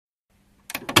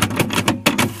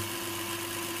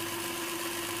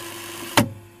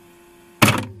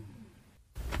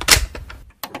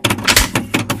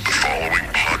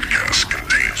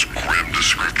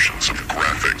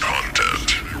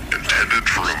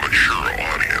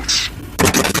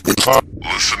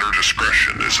Listener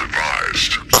discretion is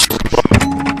advised.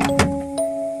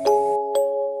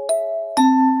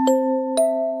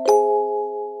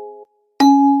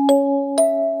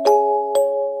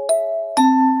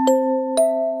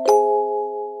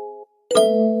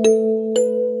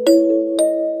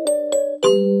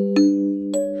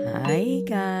 Hi,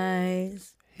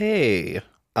 guys. Hey,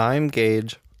 I'm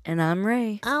Gage. And I'm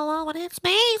Ray. Hello, and it's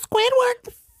me,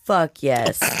 Squidward. Fuck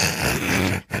yes.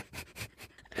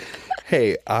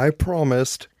 Hey, I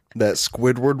promised that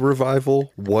Squidward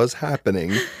revival was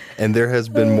happening, and there has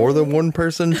been more than one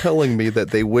person telling me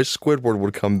that they wish Squidward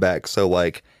would come back, so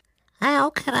How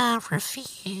could I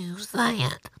refuse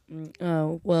that?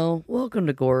 Oh, well, welcome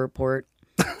to Gore Report.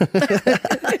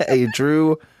 a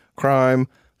true crime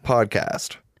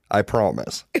podcast. I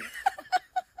promise.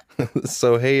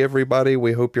 So, hey, everybody,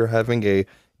 we hope you're having a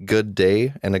good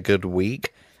day and a good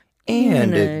week.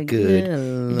 And a good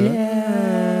life.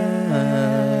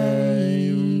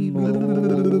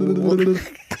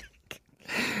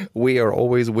 We are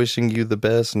always wishing you the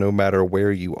best no matter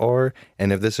where you are.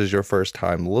 And if this is your first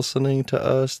time listening to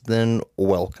us, then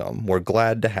welcome. We're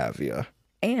glad to have you.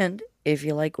 And if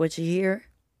you like what you hear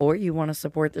or you want to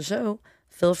support the show,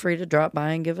 feel free to drop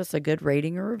by and give us a good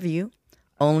rating or review.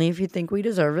 Only if you think we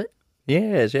deserve it.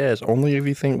 Yes. Only if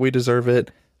you think we deserve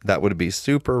it. That would be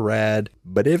super rad.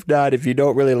 But if not, if you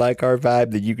don't really like our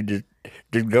vibe, then you can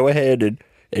just go ahead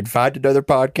and find another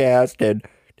podcast and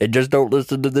just don't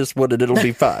listen to this one and it'll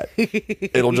be fine.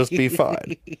 It'll just be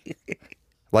fine.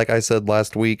 Like I said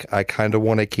last week, I kind of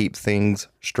want to keep things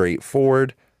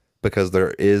straightforward because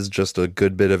there is just a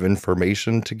good bit of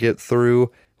information to get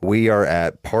through. We are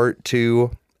at part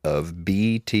 2 of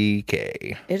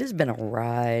BTK. It has been a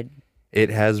ride.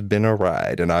 It has been a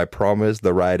ride, and I promise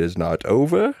the ride is not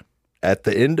over. At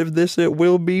the end of this, it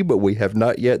will be, but we have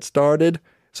not yet started,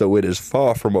 so it is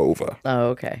far from over. Oh,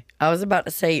 okay. I was about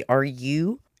to say, are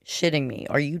you shitting me?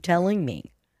 Are you telling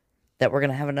me that we're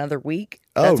going to have another week?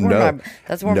 That's no.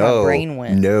 That's where my brain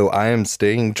went. No, I am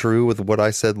staying true with what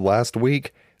I said last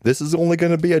week. This is only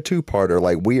going to be a 2-parter.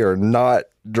 Like, we are not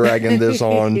dragging this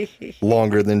on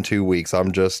longer than 2 weeks.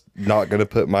 I'm just not going to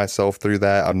put myself through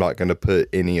that. I'm not going to put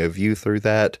any of you through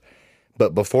that.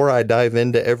 But before I dive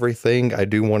into everything, I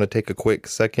do want to take a quick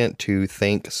second to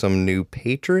thank some new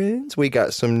patrons. We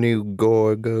got some new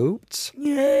Gorgoats.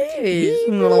 Yay!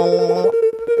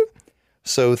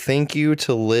 So thank you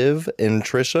to Liv and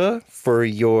Trisha for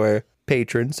your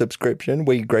patron subscription.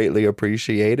 We greatly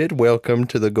appreciate it. Welcome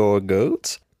to the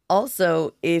Gorgoats.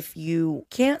 Also, if you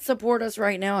can't support us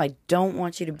right now, I don't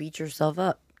want you to beat yourself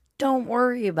up. Don't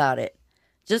worry about it.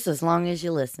 Just as long as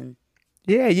you listen.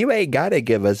 Yeah, you ain't got to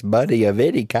give us money of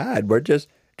any kind. We're just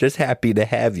happy to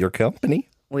have your company.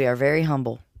 We are very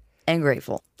humble and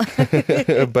grateful.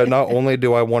 But not only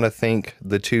do I want to thank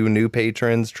the 2 new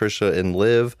patrons, Trisha and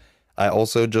Liv, I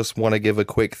also just want to give a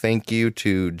quick thank you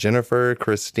to Jennifer,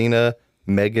 Christina,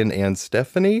 Megan, and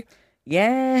Stephanie.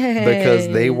 Yay! Because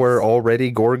they were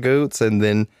already Gorgoats, and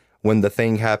then when the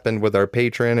thing happened with our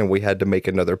patron and we had to make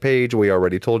another page, we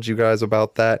already told you guys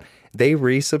about that, they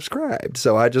resubscribed.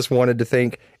 So I just wanted to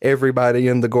thank everybody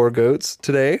in the Gorgoats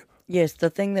today. Yes,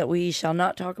 the thing that we shall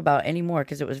not talk about anymore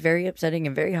because it was very upsetting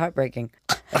and very heartbreaking.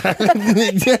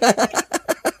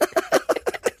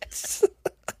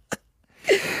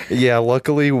 Yeah,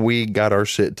 luckily we got our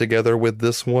shit together with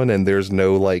this one and there's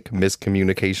no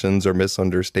miscommunications or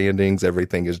misunderstandings.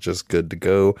 Everything is just good to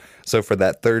go. So for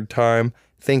that 3rd time,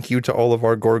 thank you to all of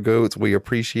our Gorgoats. We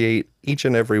appreciate each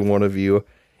and every one of you.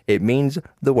 It means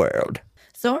the world.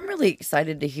 So I'm really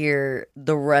excited to hear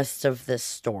the rest of this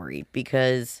story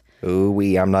because...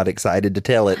 I'm not excited to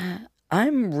tell it.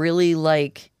 I'm really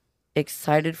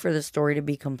excited for the story to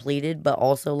be completed, but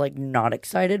also not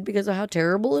excited because of how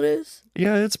terrible it is.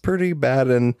 Yeah, it's pretty bad,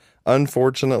 and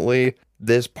unfortunately,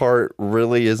 this part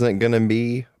really isn't going to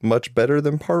be much better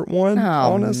than part 1,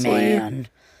 honestly. Man.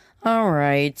 All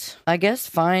right. I guess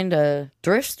find a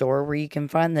thrift store where you can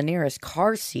find the nearest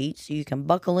car seat so you can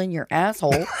buckle in your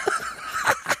asshole.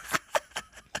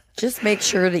 Just make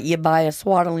sure that you buy a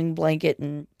swaddling blanket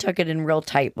and tuck it in real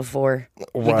tight before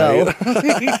you go.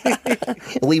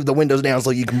 Leave the windows down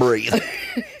so you can breathe.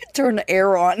 Turn the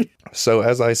air on. So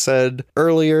as I said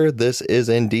earlier, this is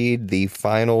indeed the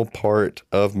final part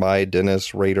of my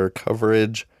Dennis Rader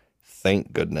coverage.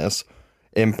 Thank goodness.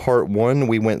 In part 1,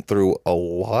 we went through a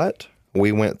lot.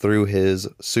 We went through his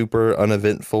super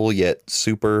uneventful yet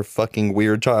super fucking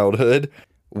weird childhood.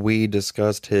 We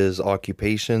discussed his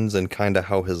occupations and kind of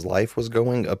how his life was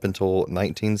going up until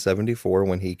 1974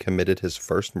 when he committed his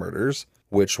first murders,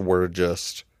 which were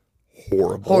just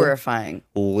horrible. Horrifying.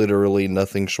 Literally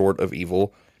nothing short of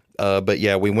evil. But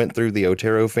yeah, we went through the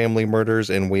Otero family murders,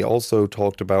 and we also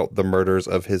talked about the murders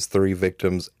of his 3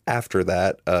 victims after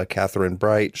that, Catherine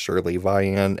Bright, Shirley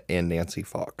Vian, and Nancy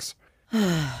Fox.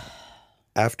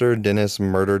 After Dennis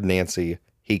murdered Nancy,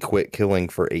 he quit killing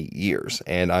for 8 years,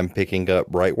 and I'm picking up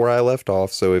right where I left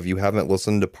off, so if you haven't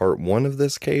listened to part 1 of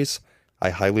this case, I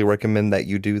highly recommend that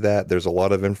you do that. There's a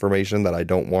lot of information that I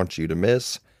don't want you to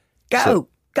miss.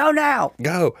 Go now.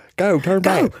 Go, turn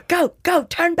back. Go,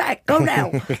 turn back. Go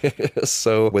now.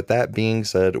 So with that being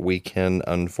said, we can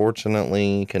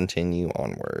unfortunately continue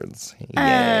onwards.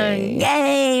 Yay.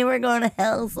 Yay, we're going to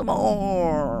hell some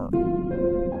more.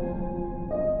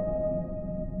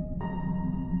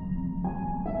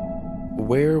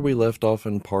 Where we left off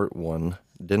in part 1,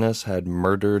 Dennis had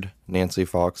murdered Nancy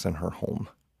Fox in her home.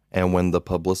 And when the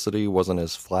publicity wasn't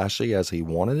as flashy as he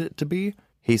wanted it to be,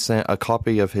 he sent a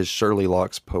copy of his Shirley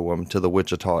Locks poem to the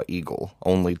Wichita Eagle,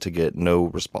 only to get no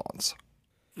response.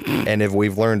 And if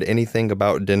we've learned anything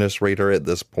about Dennis Rader at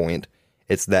this point,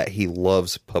 it's that he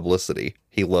loves publicity.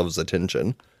 He loves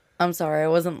attention. I'm sorry, I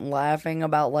wasn't laughing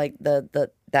about like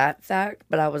that fact,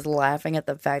 but I was laughing at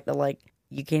the fact that like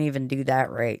you can't even do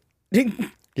that right.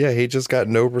 Yeah, he just got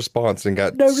no response and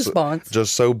got just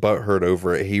so butthurt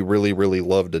over it. He really, really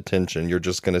loved attention. You're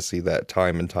just going to see that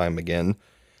time and time again.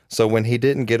 So when he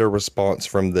didn't get a response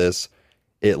from this,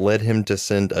 it led him to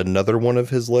send another one of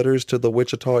his letters to the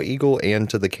Wichita Eagle and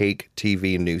to the Cake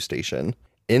TV news station.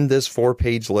 In this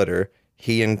 4-page letter,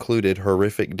 he included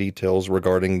horrific details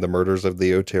regarding the murders of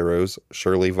the Oteros,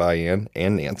 Shirley Vian,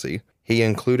 and Nancy. He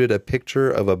included a picture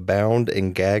of a bound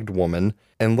and gagged woman.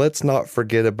 And let's not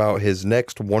forget about his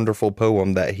next wonderful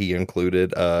poem that he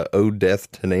included, Ode Death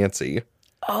to Nancy.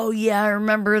 Oh, yeah, I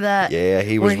remember that. Yeah,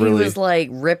 he was like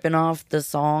ripping off the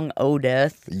song Oh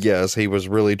Death. Yes, he was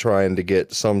really trying to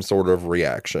get some sort of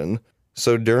reaction.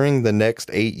 So during the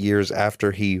next 8 years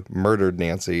after he murdered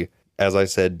Nancy, as I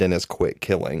said, Dennis quit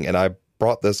killing. And I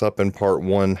brought this up in part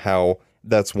 1, how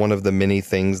that's one of the many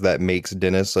things that makes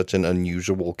Dennis such an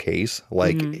unusual case.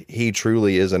 Like, he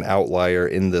truly is an outlier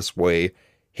in this way.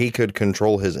 He could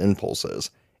control his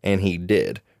impulses, and he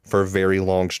did, for very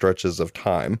long stretches of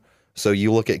time. So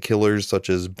you look at killers such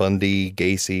as Bundy,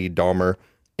 Gacy, Dahmer,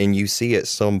 and you see at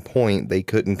some point they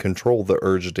couldn't control the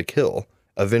urge to kill.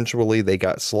 Eventually they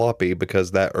got sloppy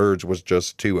because that urge was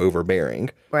just too overbearing.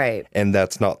 Right. And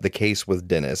that's not the case with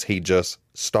Dennis. He just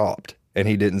stopped, and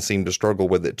he didn't seem to struggle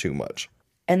with it too much.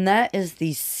 And that is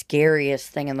the scariest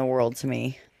thing in the world to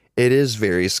me. It is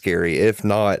very scary, if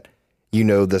not,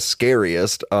 the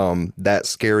scariest. That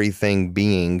scary thing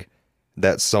being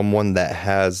that someone that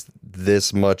has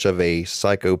this much of a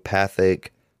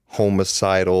psychopathic,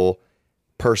 homicidal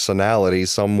personality,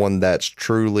 someone that's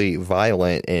truly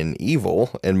violent and evil,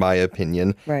 in my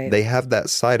opinion, right. They have that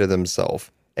side of themselves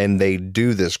and they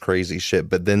do this crazy shit,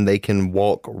 but then they can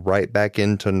walk right back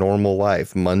into normal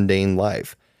life, mundane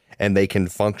life, and they can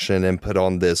function and put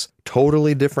on this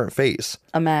totally different face.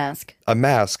 A mask. A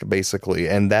mask, basically.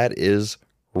 And that is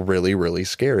really, really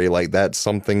scary. Like, that's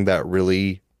something that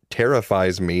really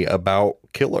terrifies me about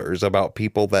killers, about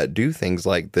people that do things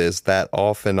like this that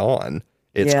off and on.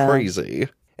 It's crazy.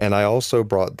 And I also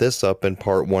brought this up in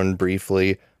part 1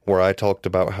 briefly, where I talked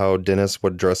about how Dennis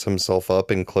would dress himself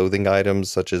up in clothing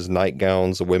items such as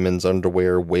nightgowns, women's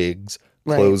underwear, wigs,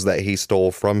 clothes that he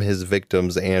stole from his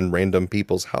victims and random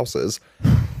people's houses.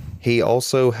 He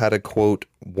also had a, quote,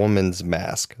 woman's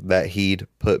mask that he'd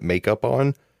put makeup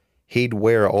on. He'd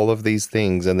wear all of these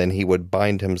things and then he would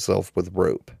bind himself with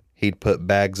rope. He'd put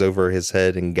bags over his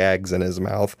head and gags in his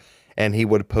mouth, and he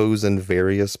would pose in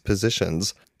various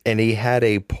positions. And he had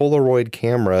a Polaroid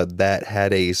camera that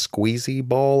had a squeezy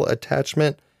ball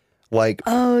attachment. Like,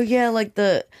 oh, yeah, like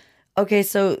okay,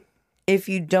 so if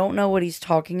you don't know what he's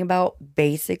talking about,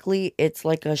 basically it's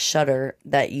like a shutter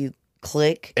that you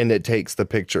click. And it takes the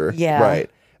picture. Yeah. Right.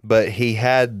 But he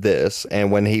had this,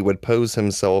 and when he would pose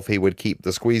himself, he would keep the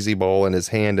squeezy ball in his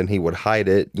hand and he would hide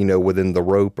it, within the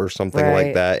rope or something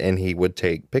like that, and he would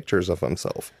take pictures of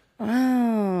himself.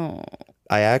 Oh.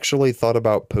 I actually thought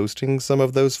about posting some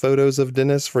of those photos of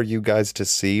Dennis for you guys to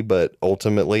see, but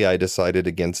ultimately I decided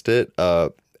against it.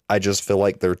 I just feel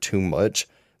like they're too much.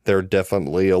 They're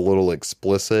definitely a little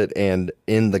explicit, and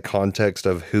in the context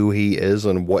of who he is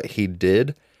and what he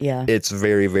did, it's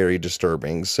very, very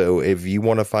disturbing. So if you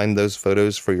want to find those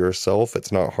photos for yourself,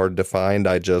 it's not hard to find.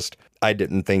 I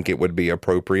didn't think it would be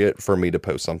appropriate for me to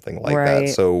post something like that,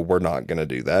 so we're not going to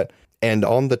do that. And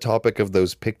on the topic of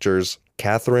those pictures,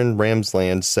 Catherine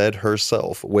Ramsland said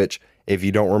herself, which, if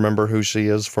you don't remember who she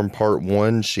is from part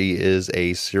 1, she is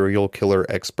a serial killer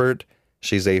expert.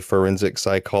 She's a forensic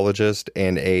psychologist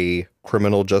and a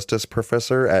criminal justice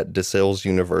professor at DeSales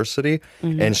University.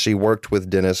 And she worked with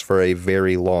Dennis for a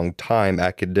very long time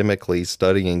academically,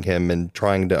 studying him and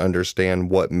trying to understand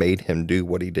what made him do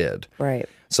what he did. Right.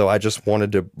 So I just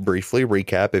wanted to briefly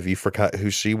recap if you forgot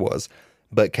who she was.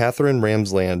 But Catherine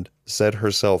Ramsland said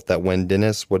herself that when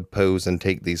Dennis would pose and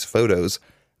take these photos,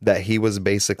 that he was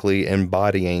basically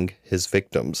embodying his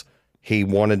victims. He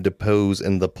wanted to pose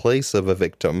in the place of a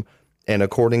victim. And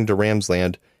according to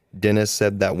Ramsland, Dennis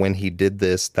said that when he did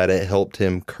this, that it helped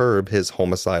him curb his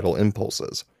homicidal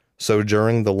impulses. So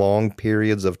during the long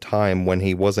periods of time when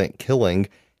he wasn't killing,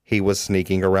 he was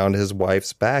sneaking around his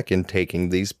wife's back and taking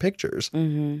these pictures.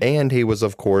 And he was,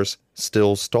 of course,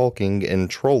 still stalking and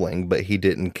trolling, but he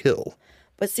didn't kill.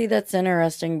 But see, that's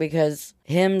interesting because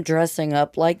him dressing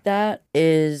up like that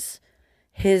is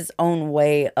his own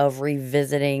way of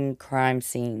revisiting crime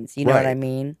scenes. You know what I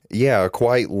mean? Yeah,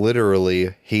 quite literally,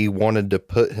 he wanted to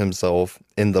put himself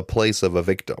in the place of a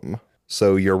victim.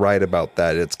 So you're right about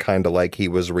that. It's kind of like he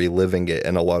was reliving it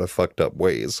in a lot of fucked up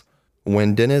ways.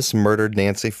 When Dennis murdered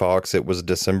Nancy Fox, it was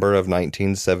December of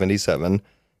 1977.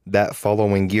 That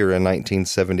following year in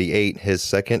 1978, his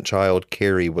second child,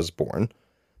 Carrie, was born.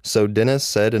 So Dennis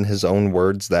said in his own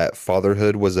words that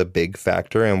fatherhood was a big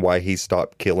factor in why he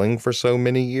stopped killing for so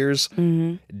many years.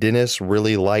 Dennis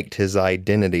really liked his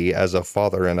identity as a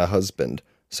father and a husband,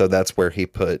 so that's where he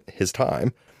put his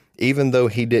time. Even though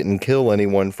he didn't kill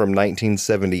anyone from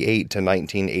 1978 to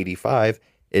 1985,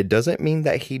 it doesn't mean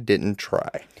that he didn't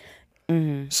try.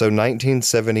 So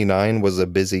 1979 was a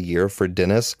busy year for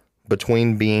Dennis.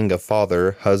 Between being a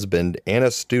father, husband, and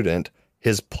a student,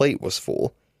 his plate was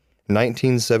full.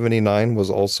 1979 was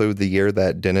also the year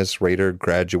that Dennis Rader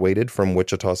graduated from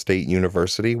Wichita State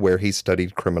University, where he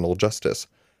studied criminal justice.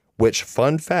 Which,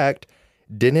 fun fact,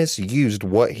 Dennis used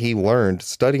what he learned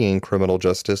studying criminal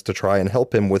justice to try and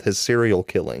help him with his serial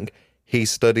killing. He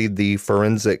studied the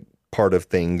forensic part of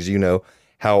things, you know,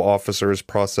 how officers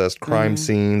processed crime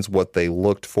scenes, what they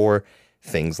looked for,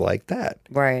 things like that.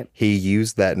 Right. He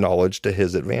used that knowledge to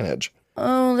his advantage.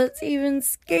 Oh, that's even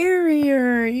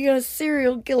scarier. You got a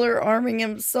serial killer arming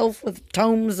himself with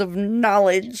tomes of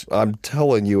knowledge. I'm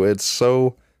telling you, it's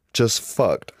so just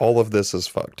fucked. All of this is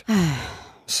fucked.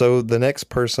 So the next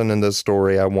person in this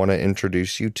story I want to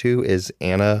introduce you to is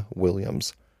Anna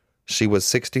Williams. She was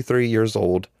 63 years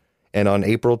old, and on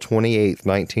April 28th,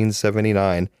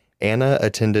 1979, Anna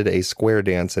attended a square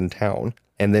dance in town,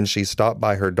 and then she stopped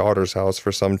by her daughter's house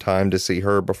for some time to see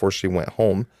her before she went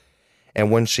home.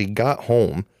 And when she got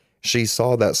home, she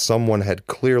saw that someone had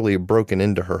clearly broken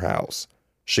into her house.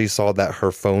 She saw that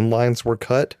her phone lines were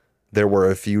cut. There were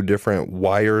a few different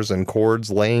wires and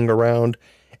cords laying around,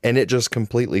 and it just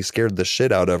completely scared the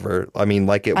shit out of her. I mean,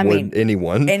 like it would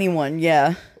anyone. Anyone,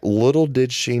 yeah. Little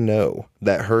did she know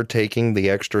that her taking the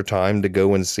extra time to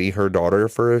go and see her daughter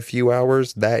for a few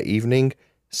hours that evening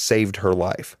saved her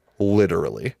life.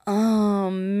 Literally.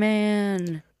 Oh,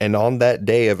 man. And on that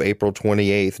day of April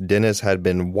 28th, Dennis had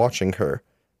been watching her,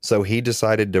 so he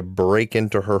decided to break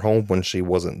into her home when she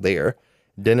wasn't there.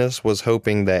 Dennis was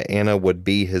hoping that Anna would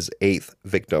be his 8th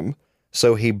victim.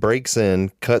 So he breaks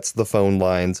in, cuts the phone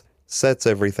lines, sets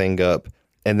everything up,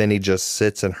 and then he just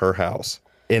sits in her house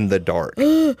in the dark.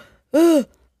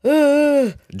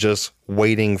 Just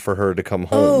waiting for her to come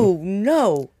home. Oh,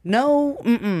 no. No.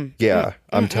 Mm-mm. Yeah,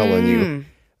 I'm telling you.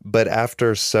 But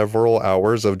after several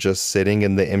hours of just sitting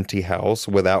in the empty house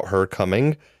without her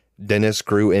coming, Dennis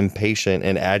grew impatient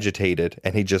and agitated,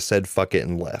 and he just said fuck it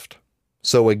and left.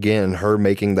 So again, her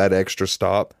making that extra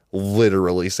stop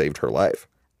literally saved her life.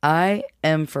 I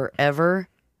am forever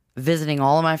visiting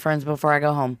all of my friends before I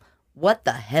go home. What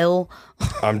the hell?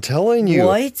 I'm telling you.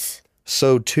 What?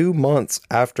 So 2 months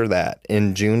after that,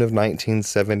 in June of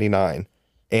 1979,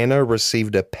 Anna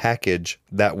received a package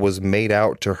that was made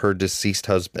out to her deceased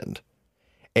husband.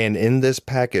 And in this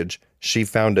package, she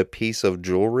found a piece of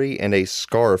jewelry and a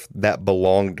scarf that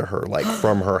belonged to her, like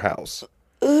from her house.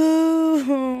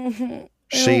 Ooh,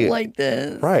 I don't like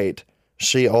this. Right.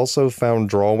 She also found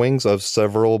drawings of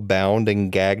several bound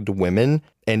and gagged women.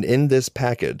 And in this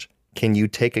package, can you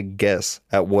take a guess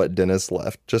at what Dennis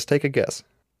left? Just take a guess.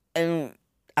 I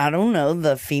don't know,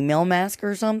 the female mask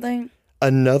or something?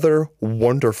 Another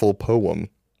wonderful poem.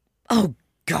 Oh,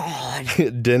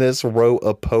 God. Dennis wrote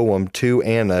a poem to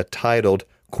Anna titled,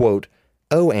 quote,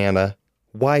 "Oh, Anna,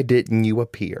 why didn't you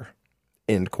appear?"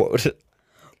 End quote.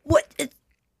 What?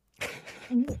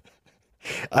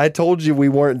 I told you we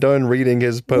weren't done reading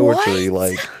his poetry. What?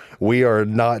 Like, we are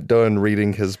not done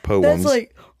reading his poems. That's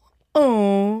like,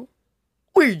 oh,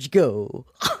 where'd you go?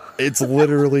 It's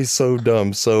literally so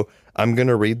dumb. So I'm going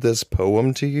to read this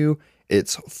poem to you.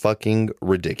 It's fucking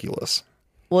ridiculous.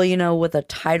 Well, with a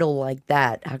title like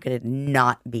that, how could it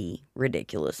not be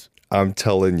ridiculous? I'm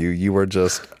telling you, you are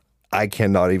just, I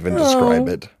cannot even describe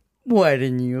it. Why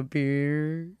didn't you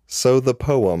appear? So the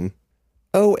poem,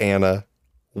 Oh Anna,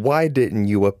 why didn't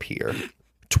you appear?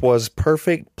 'Twas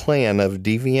perfect plan of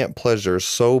deviant pleasure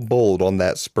so bold on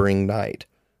that spring night.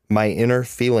 My inner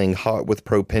feeling hot with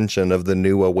propension of the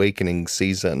new awakening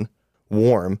season.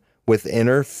 Warm with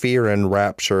inner fear and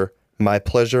rapture, my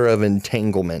pleasure of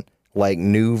entanglement like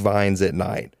new vines at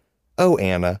night. Oh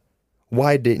Anna,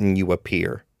 why didn't you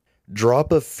appear?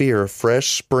 Drop of fear,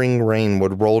 fresh spring rain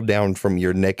would roll down from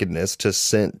your nakedness to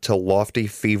scent to lofty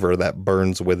fever that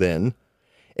burns within.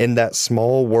 In that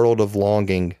small world of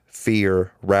longing,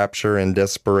 fear, rapture, and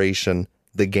desperation,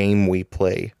 the game we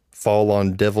play fall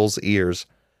on devil's ears.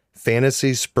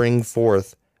 Fantasy spring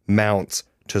forth, mounts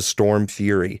to storm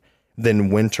fury, then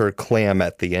winter clam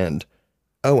at the end.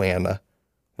 Oh Anna,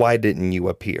 why didn't you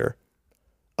appear?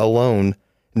 Alone,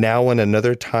 now in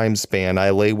another time span,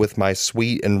 I lay with my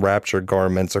sweet and rapture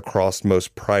garments across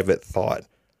most private thought.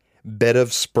 Bed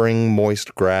of spring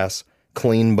moist grass,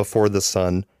 clean before the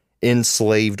sun,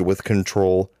 enslaved with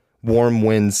control, warm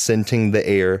winds scenting the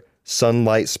air,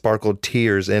 sunlight sparkled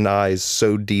tears in eyes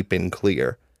so deep and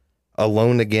clear.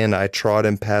 Alone again I trod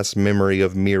and past memory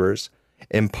of mirrors,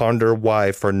 and ponder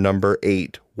why for number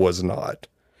 8 was not.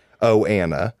 Oh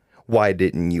Anna, why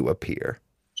didn't you appear?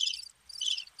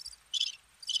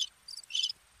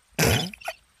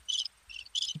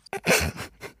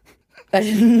 I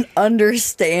didn't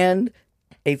understand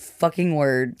a fucking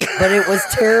word, but it was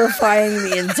terrifying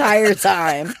the entire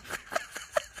time.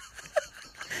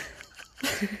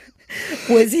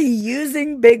 Was he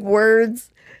using big words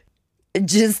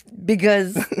just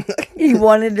because he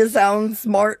wanted to sound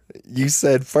smart? You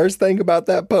said first thing about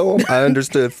that poem, I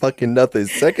understood fucking nothing.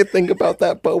 Second thing about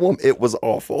that poem, it was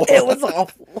awful. It was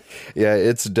awful. Yeah,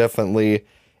 it's definitely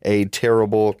a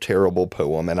terrible, terrible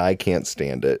poem, and I can't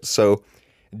stand it. So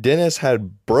Dennis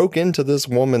had broke into this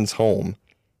woman's home,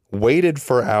 waited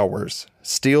for hours,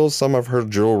 steals some of her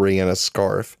jewelry and a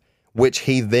scarf, which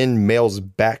he then mails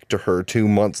back to her 2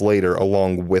 months later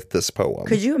along with this poem.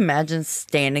 Could you imagine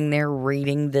standing there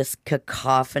reading this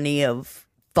cacophony of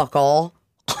fuck all?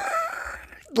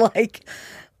 Like,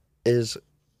 is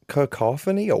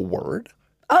cacophony a word?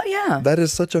 Oh, yeah. That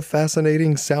is such a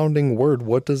fascinating sounding word.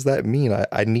 What does that mean?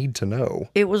 I need to know.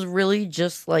 It was really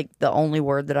just like the only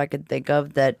word that I could think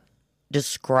of that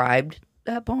described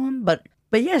that poem. But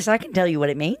yes, I can tell you what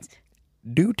it means.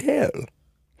 Do tell.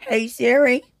 Hey,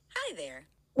 Siri, Hi there.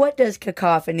 what does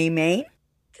cacophony mean?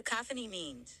 Cacophony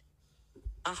means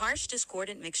a harsh,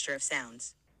 discordant mixture of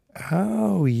sounds.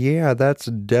 Oh, yeah, that's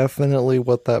definitely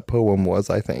what that poem was,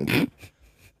 I think.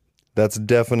 That's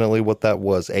definitely what that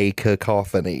was, a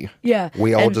cacophony. Yeah.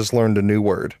 We all just learned a new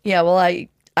word. Yeah, well, I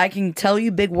can tell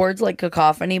you big words like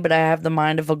cacophony, but I have the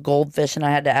mind of a goldfish, and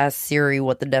I had to ask Siri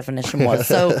what the definition was.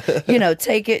 So,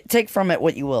 take from it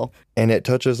what you will. And it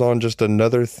touches on just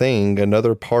another thing,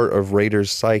 another part of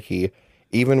Rader's psyche.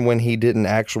 Even when he didn't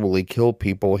actually kill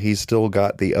people, he still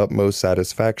got the utmost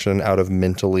satisfaction out of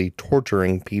mentally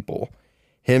torturing people.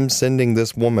 Him sending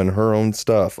this woman her own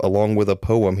stuff, along with a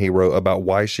poem he wrote about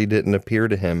why she didn't appear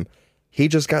to him, he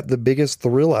just got the biggest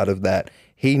thrill out of that.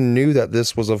 He knew that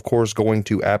this was, of course, going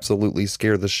to absolutely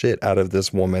scare the shit out of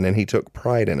this woman, and he took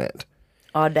pride in it.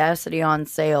 Audacity on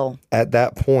sale. At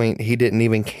that point, he didn't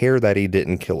even care that he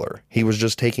didn't kill her. He was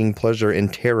just taking pleasure in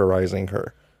terrorizing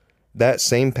her. That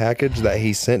same package that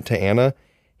he sent to Anna,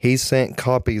 he sent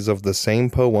copies of the same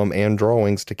poem and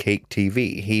drawings to Cake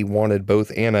TV. He wanted both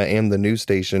Anna and the news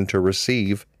station to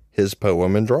receive his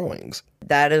poem and drawings.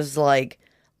 That is like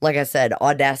I said,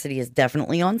 Audacity is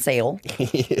definitely on sale.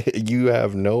 You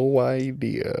have no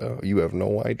idea. You have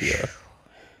no idea.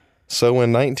 So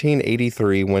in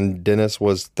 1983, when Dennis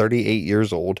was 38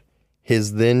 years old,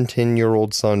 his then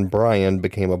 10-year-old son Brian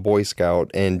became a Boy Scout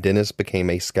and Dennis became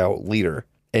a Scout leader.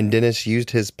 And Dennis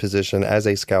used his position as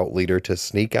a Scout leader to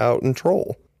sneak out and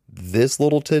troll. This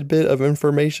little tidbit of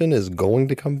information is going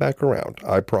to come back around,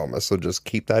 I promise, so just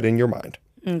keep that in your mind.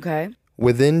 Okay.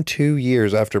 Within 2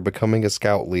 years after becoming a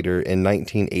Scout leader in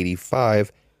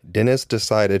 1985, Dennis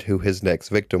decided who his next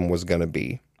victim was going to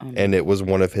be, and it was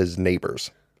one of his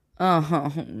neighbors.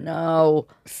 Oh, no.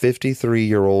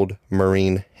 53-year-old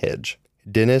Maureen Hedge.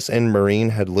 Dennis and Maureen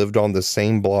had lived on the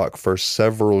same block for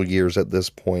several years at this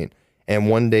point, and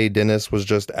one day Dennis was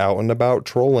just out and about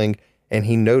trolling, and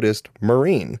he noticed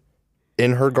Maureen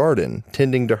in her garden,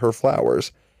 tending to her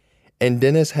flowers. And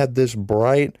Dennis had this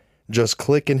bright just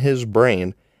click in his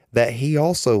brain that he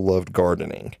also loved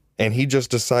gardening. And he just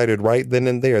decided right then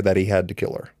and there that he had to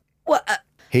kill her. What?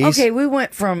 Okay, we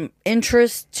went from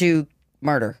interest to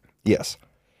murder. Yes.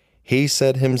 He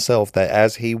said himself that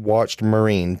as he watched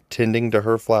Maureen tending to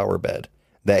her flower bed,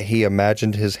 that he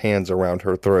imagined his hands around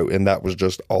her throat, and that was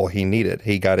just all he needed.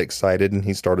 He got excited and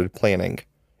he started planning.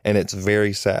 And it's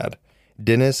very sad.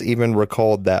 Dennis even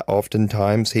recalled that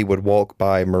oftentimes he would walk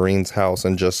by Maureen's house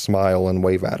and just smile and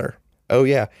wave at her. Oh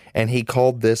yeah, and he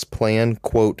called this plan,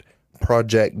 quote,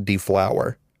 Project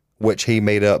Deflower, which he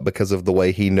made up because of the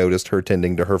way he noticed her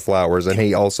tending to her flowers, and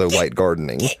he also liked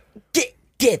gardening.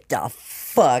 Get the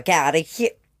fuck out of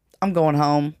here. I'm going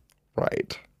home.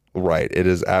 Right. It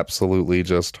is absolutely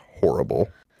just horrible.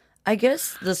 I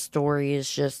guess the story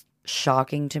is just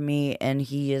shocking to me, and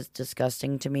he is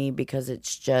disgusting to me because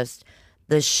it's just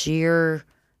the sheer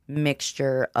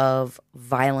mixture of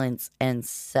violence and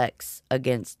sex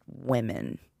against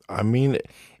women. I mean,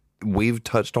 we've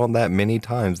touched on that many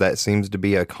times. That seems to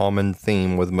be a common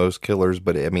theme with most killers,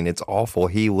 but I mean, it's awful.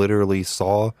 He literally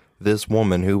saw this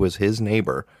woman who was his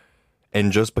neighbor,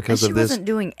 and just because of this, she wasn't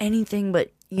doing anything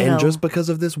but, you know. And just because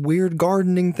of this weird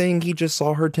gardening thing, he just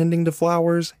saw her tending to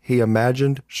flowers. He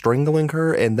imagined strangling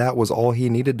her, and that was all he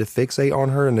needed to fixate on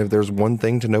her. And if there's one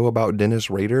thing to know about Dennis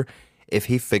Rader, if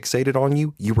he fixated on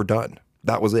you, you were done.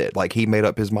 That was it. Like, he made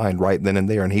up his mind right then and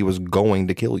there, and he was going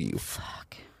to kill you.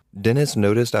 Fuck. Dennis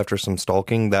noticed after some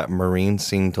stalking that Maureen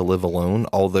seemed to live alone,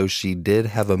 although she did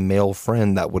have a male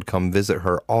friend that would come visit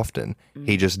her often.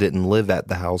 He just didn't live at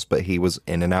the house, but he was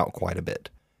in and out quite a bit.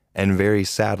 And very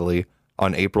sadly,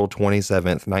 on April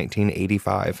 27th,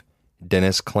 1985,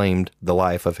 Dennis claimed the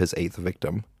life of his 8th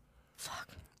victim. Fuck.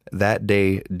 That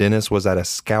day, Dennis was at a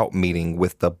scout meeting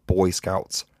with the Boy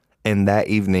Scouts. And that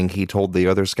evening, he told the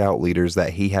other scout leaders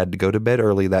that he had to go to bed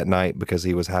early that night because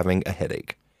he was having a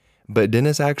headache. But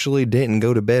Dennis actually didn't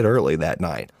go to bed early that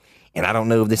night. And I don't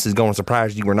know if this is going to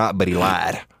surprise you or not, but he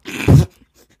lied.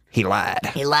 He lied.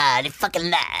 He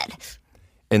fucking lied.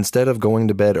 Instead of going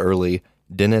to bed early,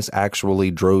 Dennis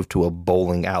actually drove to a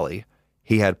bowling alley.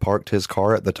 He had parked his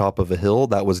car at the top of a hill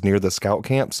that was near the scout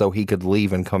camp so he could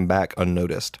leave and come back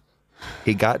unnoticed.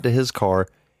 He got to his car.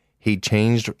 He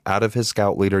changed out of his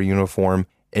scout leader uniform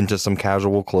into some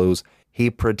casual clothes. He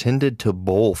pretended to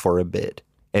bowl for a bit,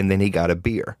 and then he got a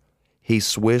beer. He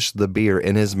swished the beer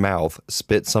in his mouth,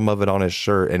 spit some of it on his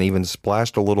shirt, and even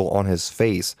splashed a little on his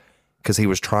face because he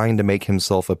was trying to make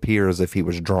himself appear as if he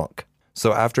was drunk.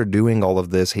 So after doing all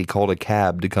of this, he called a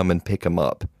cab to come and pick him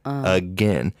up.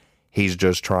 Again, he's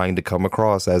just trying to come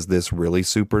across as this really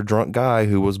super drunk guy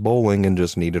who was bowling and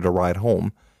just needed a ride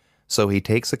home. So he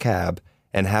takes a cab,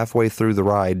 and halfway through the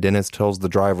ride, Dennis tells the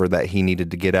driver that he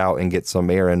needed to get out and get some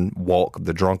air and walk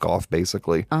the drunk off,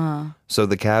 basically. So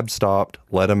the cab stopped,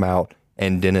 let him out,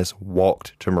 and Dennis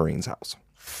walked to Maureen's house.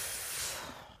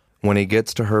 When he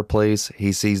gets to her place,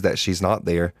 he sees that she's not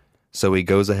there, so he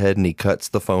goes ahead and he cuts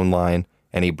the phone line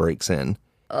and he breaks in.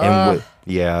 And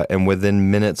within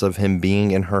minutes of him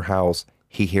being in her house,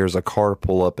 he hears a car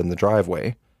pull up in the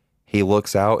driveway. He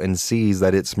looks out and sees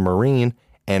that it's Maureen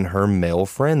and her male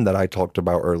friend that I talked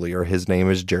about earlier. His name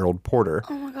is Gerald Porter.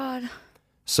 Oh my God.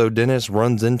 So Dennis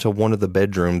runs into one of the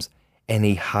bedrooms and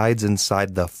he hides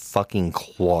inside the fucking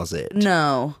closet.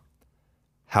 No.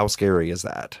 How scary is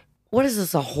that? What is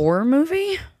this, a horror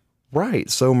movie? Right.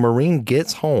 So Maureen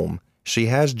gets home. She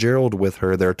has Gerald with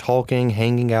her. They're talking,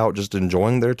 hanging out, just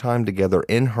enjoying their time together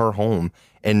in her home.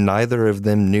 And neither of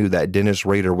them knew that Dennis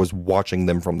Rader was watching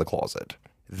them from the closet.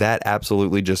 That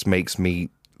absolutely just makes me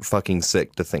fucking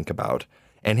sick to think about.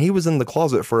 And he was in the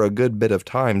closet for a good bit of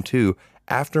time too.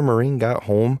 After Maureen got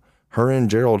home, her and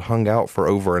Gerald hung out for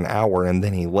over an hour and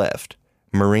then he left.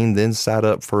 Maureen then sat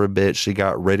up for a bit. She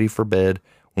got ready for bed,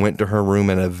 went to her room,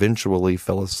 and eventually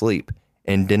fell asleep.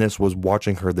 And Dennis was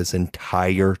watching her this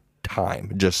entire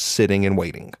time, just sitting and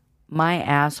waiting. My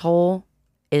asshole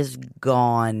is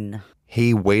gone.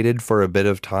 He waited for a bit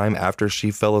of time after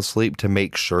she fell asleep to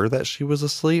make sure that she was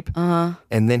asleep. And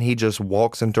then he just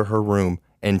walks into her room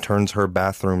and turns her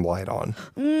bathroom light on.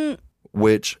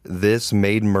 Which this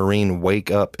made Maureen wake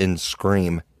up and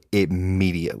scream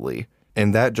immediately.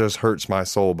 And that just hurts my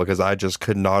soul because I just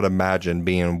could not imagine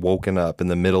being woken up in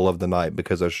the middle of the night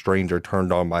because a stranger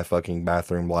turned on my fucking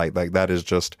bathroom light. Like, that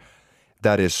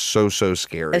is so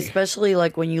scary. Especially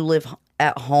like when you live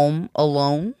at home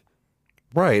alone.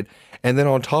 Right. And then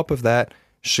on top of that,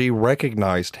 she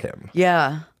recognized him.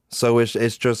 Yeah. So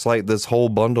it's just like this whole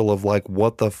bundle of like,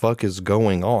 what the fuck is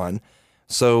going on?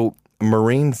 So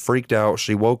Maureen freaked out.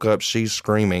 She woke up, she's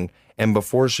screaming. And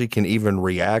before she can even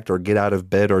react or get out of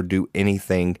bed or do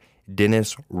anything,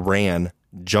 Dennis ran,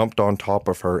 jumped on top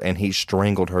of her, and he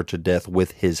strangled her to death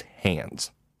with his hands.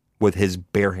 with his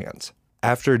bare hands.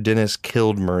 After Dennis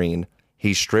killed Maureen,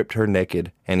 he stripped her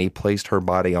naked and he placed her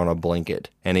body on a blanket,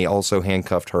 and he also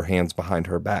handcuffed her hands behind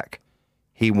her back.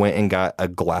 He went and got a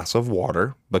glass of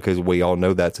water, because we all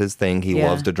know that's his thing. He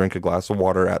loves to drink a glass of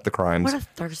water at the crimes. What a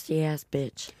thirsty ass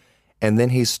bitch. And then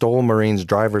he stole Maureen's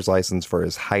driver's license for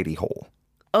his hidey hole.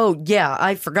 Oh, yeah,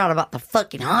 I forgot about the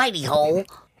fucking hidey hole.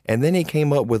 And then he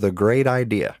came up with a great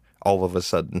idea all of a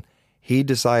sudden. He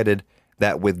decided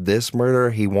that with this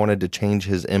murder, he wanted to change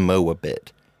his MO a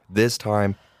bit. This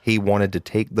time, he wanted to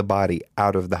take the body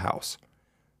out of the house.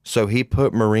 So he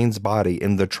put Maureen's body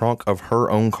in the trunk of her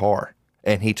own car,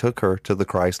 and he took her to the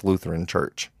Christ Lutheran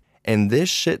Church. And this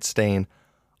shit stain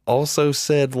also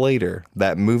said later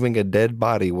that moving a dead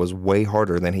body was way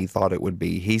harder than he thought it would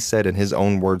be. He said in his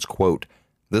own words, quote,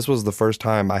 "This was the first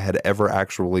time I had ever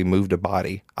actually moved a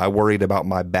body. I worried about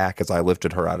my back as I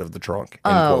lifted her out of the trunk."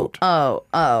 End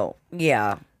quote.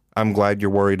 Yeah. I'm glad you're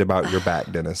worried about your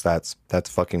back, Dennis. That's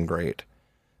fucking great.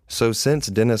 So since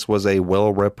Dennis was a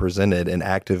well-represented and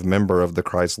active member of the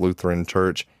Christ Lutheran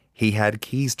Church, he had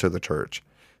keys to the church.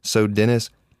 So Dennis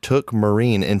took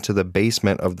Maureen into the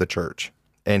basement of the church,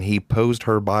 and he posed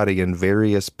her body in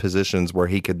various positions where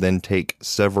he could then take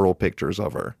several pictures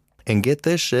of her. And get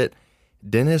this shit,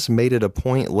 Dennis made it a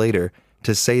point later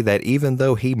to say that even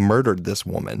though he murdered this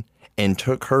woman and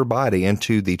took her body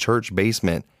into the church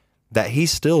basement, that he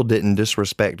still didn't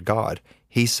disrespect God.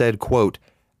 He said, quote,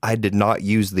 "I did not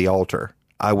use the altar.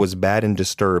 I was bad and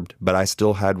disturbed, but I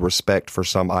still had respect for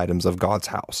some items of God's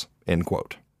house." End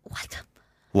quote. What?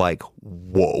 Like,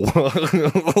 whoa.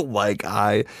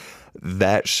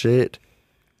 That shit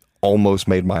almost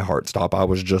made my heart stop. I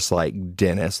was just like,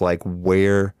 Dennis, like,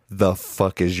 where the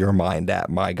fuck is your mind at,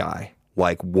 my guy?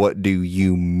 Like, what do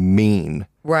you mean?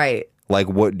 Right. Like,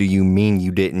 what do you mean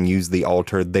you didn't use the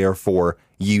altar, therefore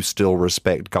you still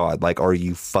respect God? Like, are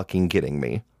you fucking kidding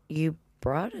me? You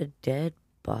brought a dead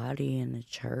body in the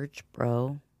church,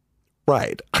 bro.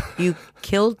 Right. You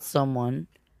killed someone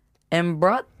and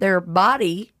brought their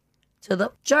body to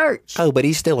the church. Oh, but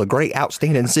he's still a great,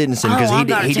 outstanding citizen because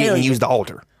he didn't use the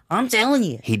altar. I'm telling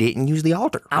you. He didn't use the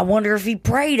altar. I wonder if he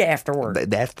prayed afterward.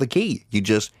 That's the key.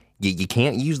 You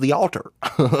can't use the altar.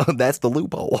 That's the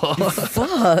loophole.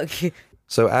 Fuck.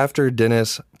 So after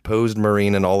Dennis posed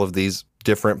Maureen in all of these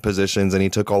different positions and he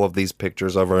took all of these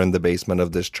pictures of her in the basement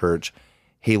of this church,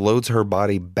 he loads her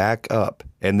body back up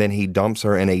and then he dumps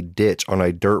her in a ditch on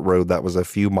a dirt road that was a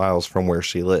few miles from where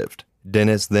she lived.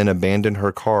 Dennis then abandoned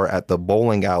her car at the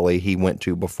bowling alley he went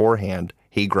to beforehand.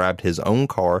 He grabbed his own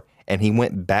car and he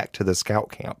went back to the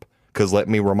scout camp. Because let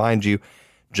me remind you,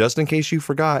 just in case you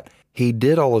forgot, he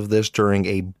did all of this during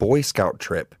a Boy Scout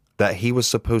trip that he was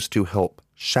supposed to help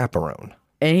chaperone.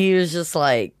 And he was just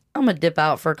like, I'm going to dip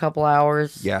out for a couple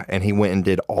hours. Yeah, and he went and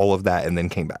did all of that and then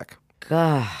came back.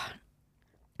 God.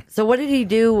 So what did he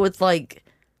do with, like,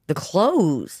 the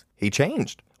clothes? He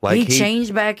changed. Like he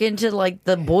changed back into, like,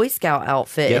 the Boy Scout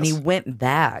outfit, and he went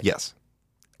back. Yes.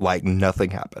 Like nothing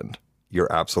happened.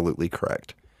 You're absolutely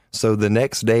correct. So the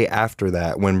next day after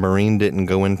that, when Maureen didn't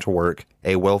go into work,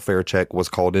 a welfare check was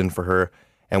called in for her.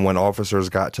 And when officers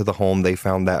got to the home, they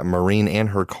found that Maureen and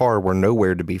her car were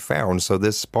nowhere to be found. So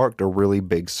this sparked a really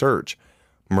big search.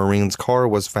 Maureen's car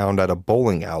was found at a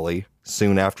bowling alley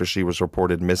soon after she was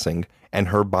reported missing, and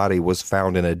her body was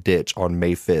found in a ditch on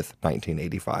May 5th,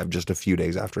 1985, just a few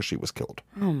days after she was killed.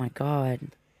 Oh my God.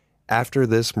 After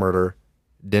this murder,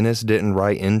 Dennis didn't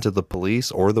write into the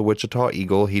police or the Wichita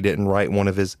Eagle. He didn't write one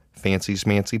of his fancy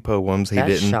schmancy poems.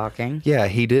 That's shocking. Yeah,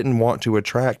 he didn't want to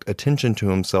attract attention to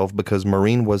himself because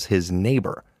Maureen was his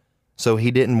neighbor. So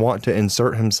he didn't want to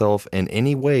insert himself in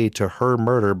any way to her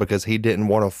murder because he didn't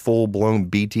want a full-blown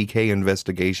BTK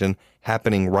investigation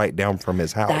happening right down from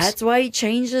his house. That's why he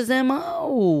changed his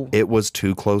MO. It was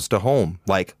too close to home.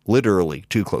 Like, literally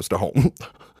too close to home.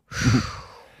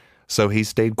 So he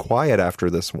stayed quiet after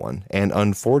this one. And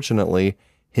unfortunately,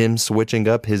 him switching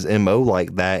up his MO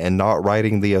like that and not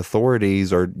writing the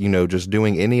authorities or, just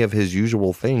doing any of his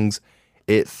usual things,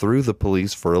 it threw the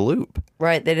police for a loop.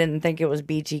 Right. They didn't think it was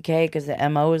BTK because the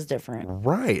MO is different.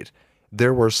 Right.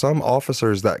 There were some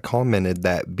officers that commented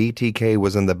that BTK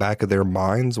was in the back of their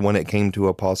minds when it came to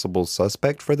a possible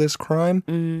suspect for this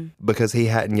crime because he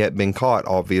hadn't yet been caught,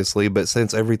 obviously. But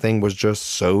since everything was just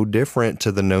so different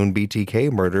to the known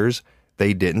BTK murders,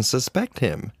 they didn't suspect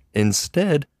him.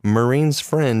 Instead, Maureen's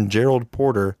friend, Gerald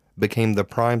Porter, became the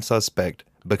prime suspect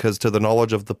because to the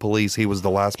knowledge of the police, he was the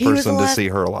last person to see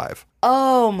her alive.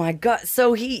 Oh my God.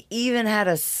 So he even had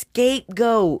a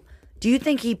scapegoat. Do you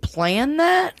think he planned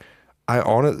that?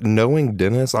 Knowing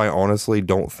Dennis, I honestly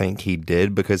don't think he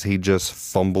did, because he just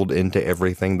fumbled into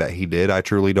everything that he did. I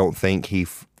truly don't think he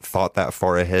thought that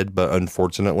far ahead, but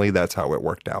unfortunately, that's how it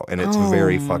worked out, and it's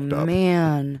very fucked up.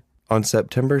 Man. On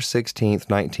September 16th,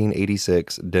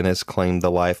 1986, Dennis claimed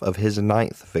the life of his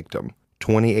 9th victim,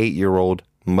 28-year-old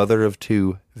mother of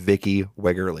 2, Vicky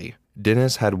Wegerle.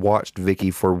 Dennis had watched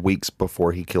Vicky for weeks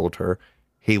before he killed her.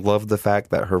 He loved the fact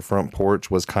that her front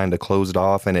porch was kind of closed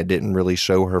off and it didn't really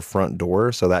show her front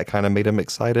door, so that kind of made him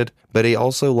excited. But he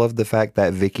also loved the fact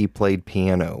that Vicky played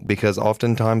piano, because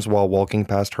oftentimes while walking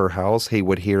past her house, he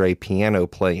would hear a piano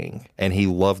playing, and he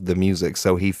loved the music,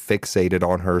 so he fixated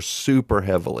on her super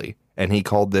heavily, and he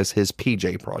called this his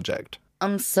PJ project.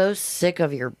 I'm so sick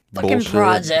of your fucking Bullshit.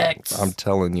 projects. I'm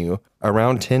telling you.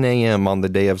 Around 10 a.m. on the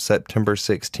day of September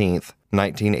 16th,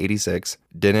 1986,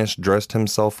 Dennis dressed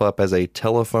himself up as a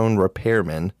telephone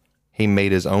repairman. He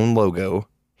made his own logo.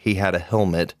 He had a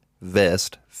helmet,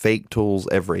 vest, fake tools,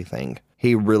 everything.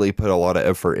 He really put a lot of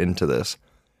effort into this.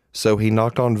 So he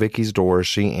knocked on Vicky's door.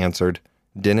 She answered.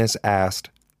 Dennis asked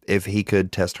if he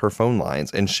could test her phone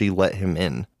lines, and she let him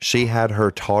in. She had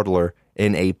her toddler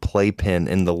in a playpen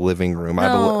in the living room.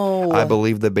 No. I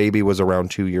believe the baby was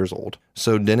around 2 years old.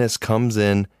 So Dennis comes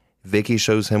in, Vicky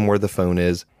shows him where the phone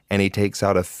is, and he takes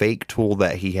out a fake tool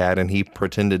that he had, and he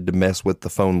pretended to mess with the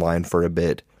phone line for a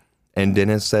bit. And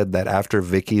Dennis said that after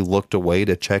Vicky looked away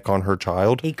to check on her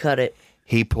child, He cut it.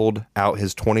 he pulled out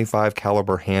his .25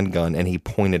 caliber handgun and he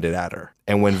pointed it at her.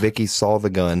 And when Vicky saw the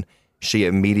gun, she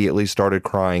immediately started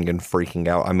crying and freaking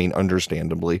out. I mean,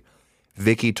 understandably.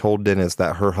 Vicky told Dennis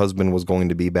that her husband was going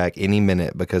to be back any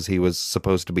minute because he was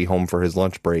supposed to be home for his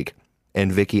lunch break.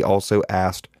 And Vicky also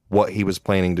asked what he was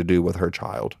planning to do with her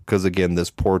child. Because again, this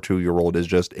poor 2-year-old is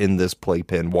just in this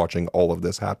playpen watching all of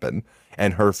this happen.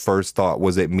 And her first thought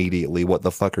was immediately, what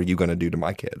the fuck are you going to do to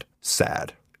my kid?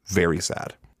 Sad. Very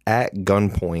sad. At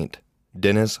gunpoint,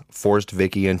 Dennis forced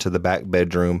Vicky into the back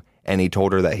bedroom and he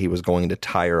told her that he was going to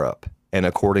tie her up. And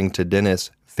according to Dennis,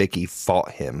 Vicky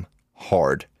fought him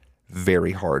hard.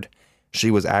 Very hard. She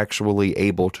was actually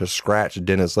able to scratch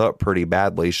Dennis up pretty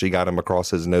badly. She got him across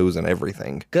his nose and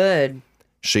everything. Good.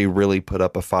 She really put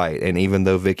up a fight. And even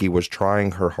though Vicky was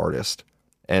trying her hardest,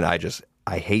 and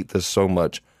I hate this so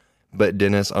much, but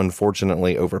Dennis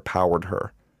unfortunately overpowered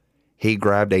her. He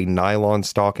grabbed a nylon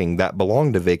stocking that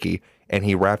belonged to Vicky and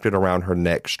he wrapped it around her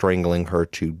neck, strangling her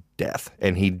to death.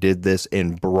 And he did this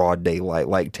in broad daylight,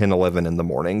 like 10, 11 in the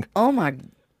morning. Oh my.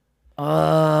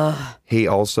 He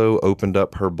also opened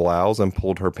up her blouse and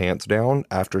pulled her pants down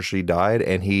after she died,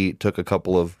 and he took a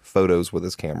couple of photos with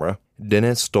his camera.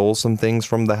 Dennis stole some things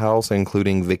from the house,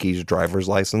 including Vicky's driver's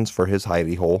license for his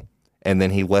hidey hole, and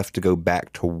then he left to go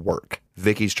back to work.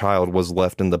 Vicky's child was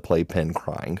left in the playpen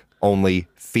crying, only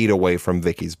feet away from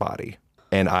Vicky's body.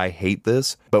 And I hate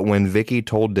this, but when Vicky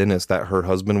told Dennis that her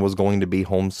husband was going to be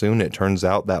home soon, it turns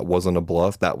out that wasn't a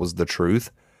bluff, that was the truth.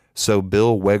 So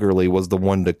Bill Wegerle was the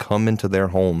one to come into their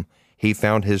home. He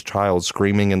found his child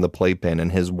screaming in the playpen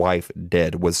and his wife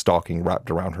dead with stocking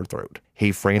wrapped around her throat.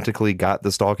 He frantically got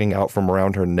the stocking out from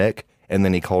around her neck and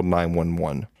then he called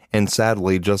 911. And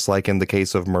sadly, just like in the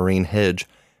case of Maureen Hedge,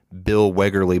 Bill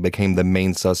Wegerle became the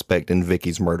main suspect in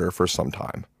Vicky's murder for some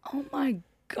time. Oh my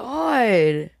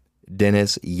God.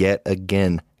 Dennis yet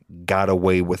again got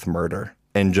away with murder.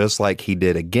 And just like he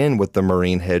did again with the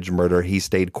Maureen Hedge murder, he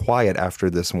stayed quiet after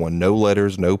this one. No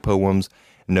letters, no poems,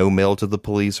 no mail to the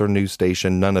police or news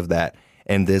station, none of that.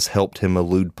 And this helped him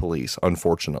elude police,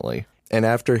 unfortunately. And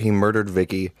after he murdered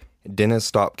Vicky, Dennis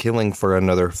stopped killing for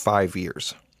another 5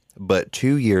 years. But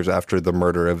 2 years after the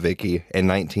murder of Vicky, in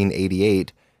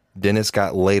 1988, Dennis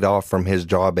got laid off from his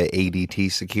job at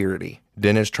ADT Security.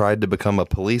 Dennis tried to become a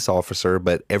police officer,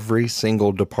 but every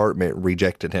single department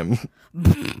rejected him.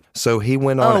 So he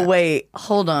went on... Oh, wait.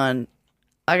 Hold on.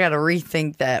 I got to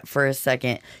rethink that for a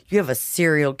second. You have a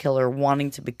serial killer wanting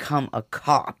to become a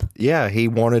cop. Yeah, he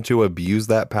wanted to abuse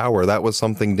that power. That was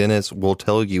something Dennis will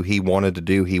tell you he wanted to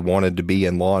do. He wanted to be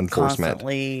in law enforcement.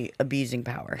 Constantly abusing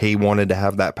power. He wanted to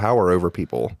have that power over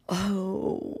people.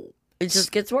 Oh, it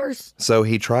just gets worse. So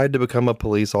he tried to become a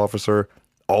police officer.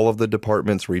 All of the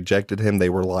departments rejected him. They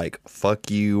were like,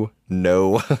 fuck you,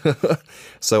 no.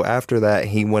 So after that,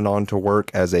 he went on to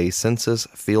work as a census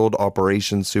field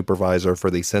operations supervisor for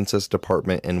the census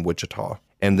department in Wichita.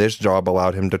 And this job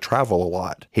allowed him to travel a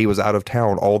lot. He was out of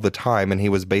town all the time, and he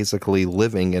was basically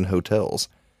living in hotels.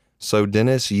 So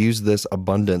Dennis used this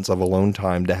abundance of alone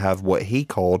time to have what he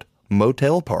called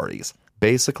motel parties.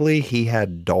 Basically, he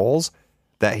had dolls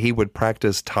that he would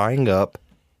practice tying up.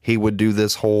 He would do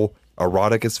this whole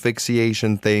erotic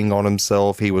asphyxiation thing on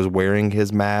himself. He was wearing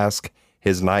his mask,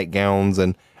 his nightgowns,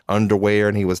 and underwear,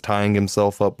 and he was tying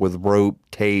himself up with rope,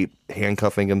 tape,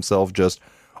 handcuffing himself, just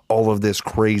all of this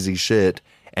crazy shit.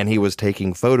 And he was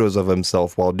taking photos of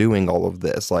himself while doing all of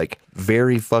this. Like,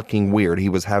 very fucking weird. He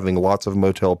was having lots of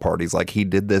motel parties. Like, he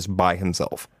did this by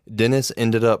himself. Dennis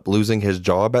ended up losing his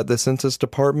job at the Census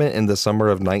Department in the summer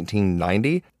of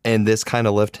 1990. And this kind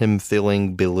of left him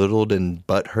feeling belittled and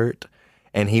butthurt.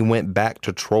 And he went back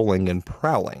to trolling and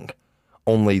prowling.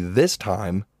 Only this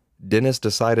time, Dennis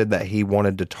decided that he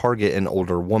wanted to target an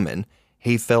older woman.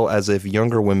 He felt as if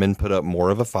younger women put up more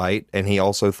of a fight, and he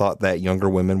also thought that younger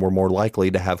women were more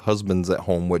likely to have husbands at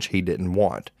home, which he didn't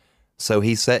want. So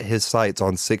he set his sights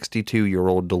on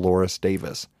 62-year-old Dolores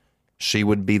Davis. She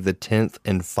would be the 10th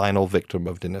and final victim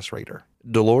of Dennis Rader.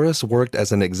 Dolores worked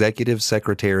as an executive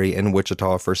secretary in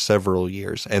Wichita for several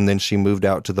years, and then she moved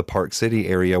out to the Park City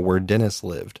area where Dennis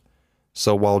lived.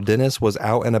 So while Dennis was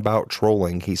out and about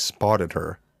trolling, he spotted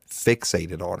her,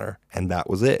 fixated on her, and that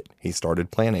was it. He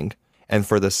started planning. And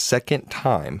for the second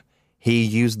time, he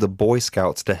used the Boy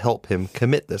Scouts to help him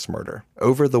commit this murder.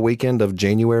 Over the weekend of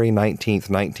January 19th,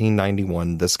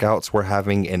 1991, the Scouts were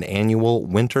having an annual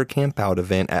winter campout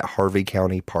event at Harvey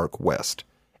County Park West,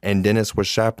 and Dennis was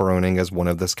chaperoning as one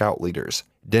of the Scout leaders.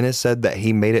 Dennis said that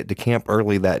he made it to camp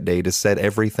early that day to set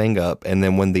everything up, and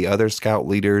then when the other Scout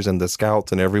leaders and the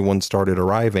Scouts and everyone started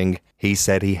arriving, he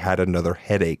said he had another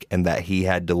headache and that he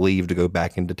had to leave to go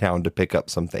back into town to pick up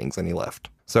some things, and he left.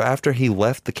 So after he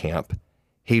left the camp,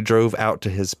 he drove out to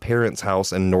his parents'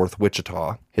 house in North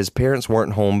Wichita. His parents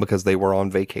weren't home because they were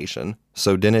on vacation,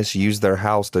 so Dennis used their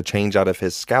house to change out of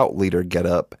his Scout leader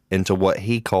getup into what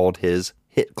he called his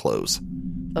hit clothes.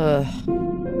 Ugh.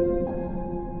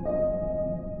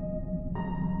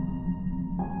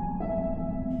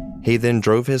 He then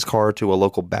drove his car to a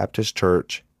local Baptist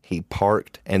church, he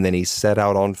parked, and then he set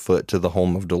out on foot to the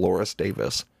home of Dolores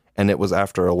Davis. And it was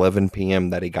after 11 p.m.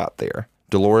 that he got there.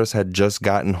 Dolores had just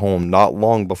gotten home not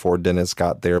long before Dennis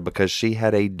got there because she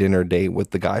had a dinner date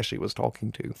with the guy she was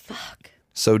talking to. Fuck.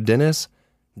 So Dennis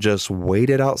just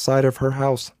waited outside of her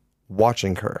house,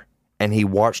 watching her. And he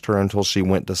watched her until she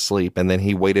went to sleep, and then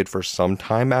he waited for some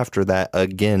time after that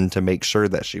again to make sure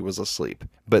that she was asleep.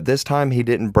 But this time he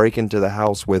didn't break into the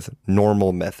house with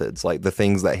normal methods, like the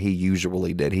things that he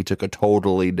usually did. He took a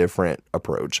totally different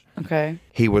approach. Okay.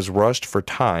 He was rushed for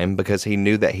time because he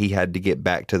knew that he had to get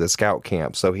back to the Scout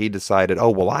camp, so he decided, oh,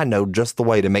 well, I know just the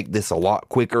way to make this a lot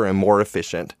quicker and more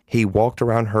efficient. He walked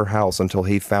around her house until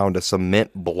he found a cement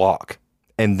block.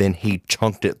 And then he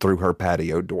chunked it through her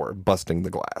patio door, busting the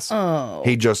glass. Oh.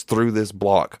 He just threw this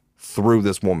block through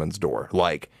this woman's door.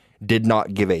 Like, did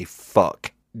not give a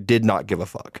fuck. Did not give a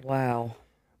fuck. Wow.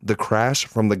 The crash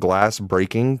from the glass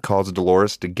breaking caused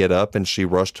Dolores to get up, and she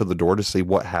rushed to the door to see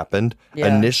what happened.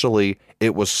 Yeah. Initially,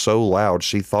 it was so loud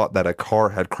she thought that a car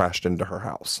had crashed into her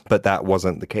house. But that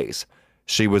wasn't the case.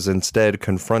 She was instead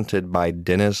confronted by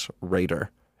Dennis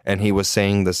Rader. And he was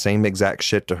saying the same exact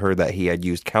shit to her that he had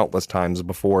used countless times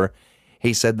before.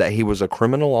 He said that he was a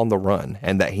criminal on the run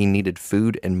and that he needed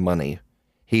food and money.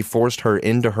 He forced her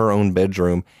into her own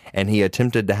bedroom, and he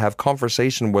attempted to have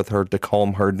conversation with her to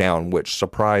calm her down, which,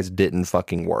 surprise, didn't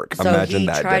fucking work. So Imagine he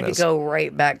that, tried Dennis. to go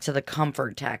right back to the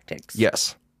comfort tactics.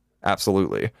 Yes,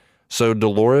 absolutely. So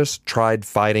Dolores tried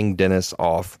fighting Dennis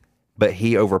off, but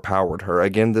he overpowered her.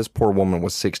 Again, this poor woman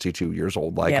was 62 years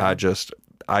old. Like, Yeah.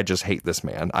 I just hate this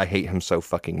man. I hate him so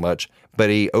fucking much. But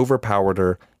he overpowered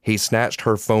her. He snatched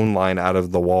her phone line out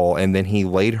of the wall, and then he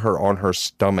laid her on her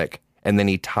stomach, and then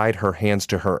he tied her hands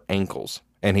to her ankles,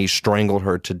 and he strangled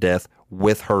her to death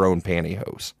with her own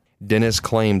pantyhose. Dennis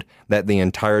claimed that the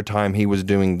entire time he was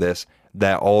doing this,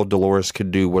 that all Dolores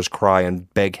could do was cry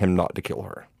and beg him not to kill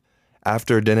her.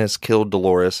 After Dennis killed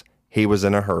Dolores, he was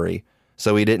in a hurry,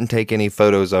 so he didn't take any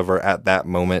photos of her at that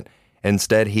moment.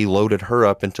 Instead, he loaded her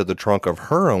up into the trunk of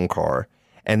her own car,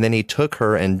 and then he took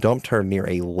her and dumped her near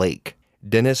a lake.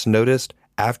 Dennis noticed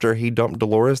after he dumped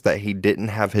Dolores that he didn't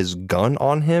have his gun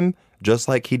on him, just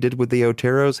like he did with the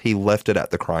Oteros. He left it at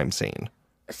the crime scene.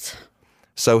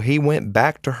 So he went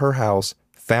back to her house,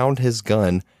 found his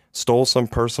gun, stole some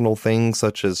personal things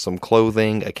such as some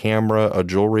clothing, a camera, a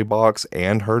jewelry box,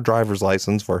 and her driver's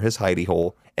license for his hidey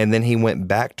hole, and then he went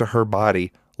back to her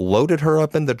body, loaded her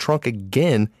up in the trunk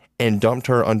again, and dumped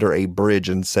her under a bridge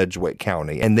in Sedgwick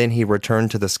County. And then he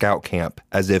returned to the Scout camp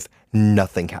as if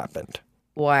nothing happened.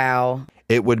 Wow.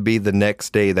 It would be the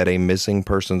next day that a missing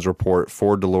persons report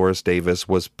for Dolores Davis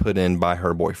was put in by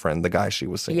her boyfriend, the guy she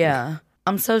was seeing. Yeah.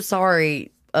 I'm so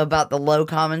sorry about the low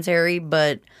commentary,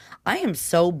 but I am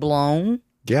so blown.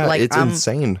 Yeah, Like, it's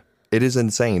insane. It is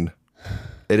insane.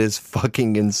 It is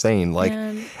fucking insane. Like,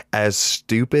 Man. as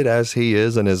stupid as he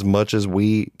is and as much as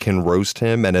we can roast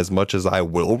him and as much as I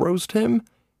will roast him,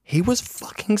 he was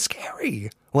fucking scary.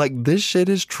 Like, this shit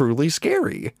is truly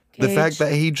scary. The fact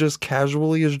that he just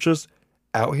casually is just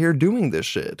out here doing this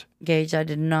shit. Gage, I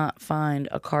did not find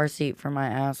a car seat for my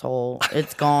asshole.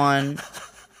 It's gone.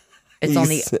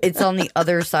 It's on the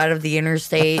other side of the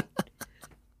interstate.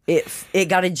 It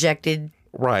got ejected.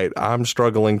 Right. I'm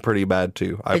struggling pretty bad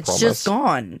too. I promise. It's just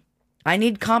gone. I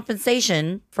need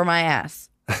compensation for my ass.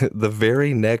 The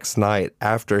very next night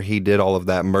after he did all of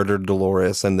that, murdered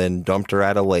Dolores and then dumped her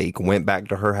at a lake, went back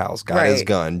to her house, got his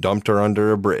gun, dumped her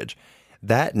under a bridge.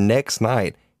 That next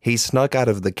night, he snuck out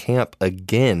of the camp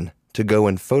again to go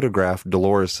and photograph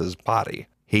Dolores's body.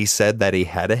 He said that he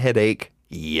had a headache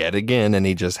yet again, and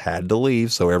he just had to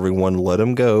leave, so everyone let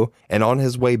him go. And on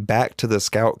his way back to the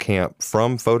scout camp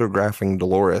from photographing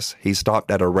Dolores, he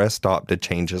stopped at a rest stop to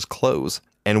change his clothes.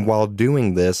 And while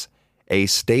doing this, a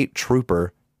state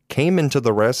trooper came into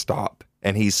the rest stop,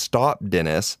 and he stopped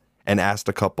Dennis and asked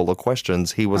a couple of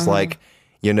questions. He was like,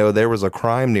 you know, there was a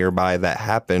crime nearby that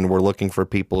happened. We're looking for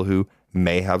people who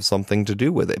may have something to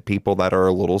do with it, people that are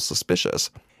a little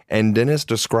suspicious. And Dennis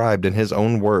described in his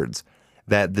own words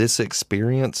that this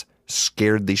experience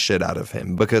scared the shit out of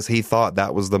him because he thought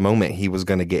that was the moment he was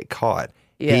going to get caught.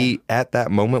 Yeah. He, at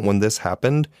that moment when this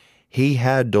happened, he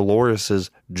had Dolores's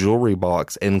jewelry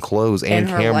box and clothes and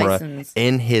camera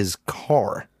in his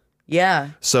car. Yeah.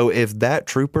 So if that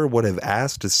trooper would have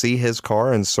asked to see his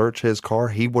car and search his car,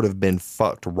 he would have been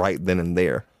fucked right then and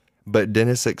there. But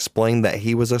Dennis explained that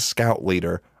he was a scout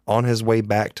leader on his way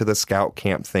back to the scout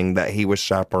camp thing that he was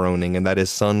chaperoning, and that his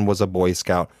son was a Boy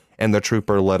Scout, and the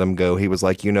trooper let him go. He was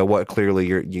like, you know what, clearly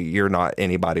you're not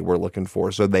anybody we're looking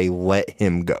for, so they let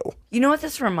him go. You know what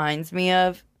this reminds me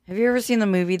of? Have you ever seen the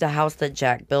movie The House That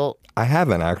Jack Built? I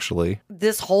haven't, actually.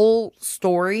 This whole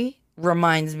story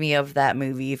reminds me of that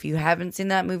movie. If you haven't seen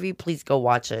that movie, please go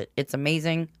watch it. It's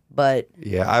amazing, but...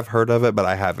 Yeah, I've heard of it, but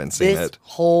I haven't seen it. This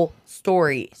whole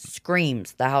story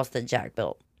screams The House That Jack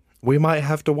Built. We might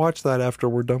have to watch that after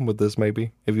we're done with this,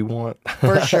 maybe, if you want.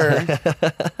 For sure.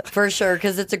 For sure,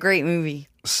 because it's a great movie.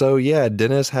 So, yeah,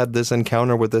 Dennis had this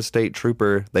encounter with the state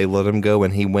trooper. They let him go,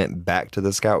 and he went back to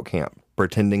the scout camp,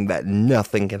 pretending that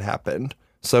nothing had happened.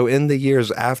 So, in the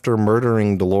years after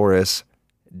murdering Dolores,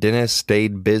 Dennis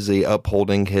stayed busy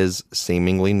upholding his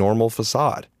seemingly normal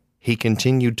facade. He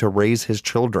continued to raise his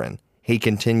children. He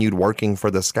continued working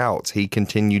for the Scouts. He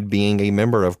continued being a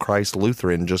member of Christ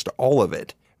Lutheran, just all of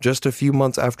it. Just a few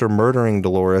months after murdering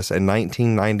Dolores in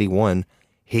 1991,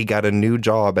 he got a new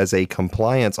job as a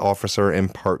compliance officer in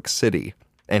Park City,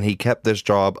 and he kept this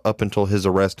job up until his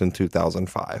arrest in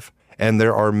 2005. And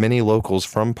there are many locals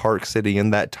from Park City in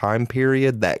that time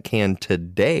period that can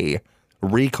today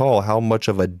recall how much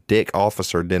of a dick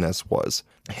officer Dennis was.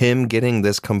 Him getting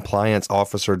this compliance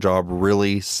officer job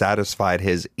really satisfied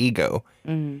his ego,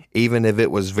 even if it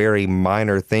was very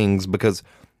minor things, because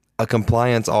a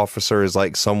compliance officer is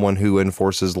like someone who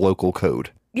enforces local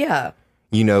code. Yeah.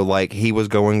 You know, like he was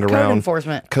going around...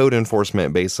 Code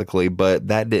enforcement, basically, but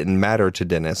that didn't matter to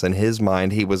Dennis. In his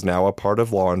mind, he was now a part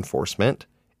of law enforcement,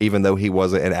 even though he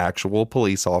wasn't an actual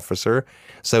police officer.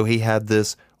 So he had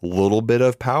this little bit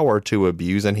of power to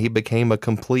abuse, and he became a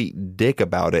complete dick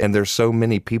about it. And there's so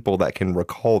many people that can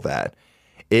recall that.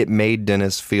 It made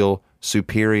Dennis feel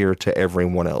superior to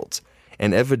everyone else.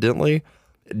 And evidently,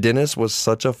 Dennis was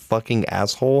such a fucking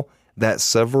asshole that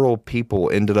several people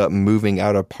ended up moving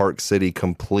out of Park City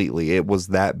completely. It was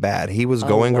that bad. He was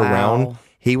going around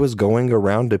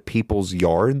to people's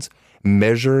yards,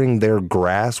 measuring their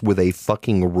grass with a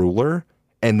fucking ruler,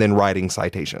 and then writing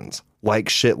citations. Like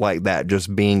shit like that,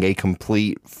 just being a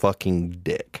complete fucking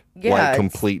dick. Yeah, like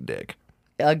complete dick.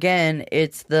 Again,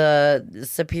 it's the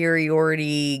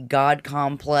superiority, God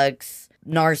complex,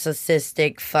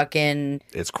 narcissistic fucking...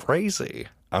 It's crazy.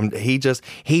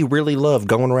 He really loved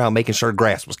going around making sure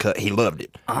grass was cut. He loved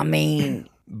it. I mean...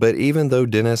 But even though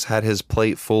Dennis had his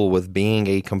plate full with being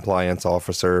a compliance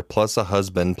officer, plus a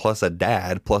husband, plus a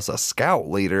dad, plus a scout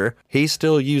leader, he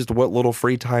still used what little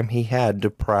free time he had to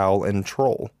prowl and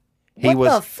troll. What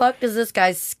the fuck does this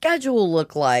guy's schedule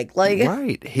look like?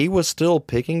 Right. He was still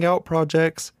picking out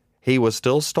projects. He was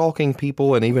still stalking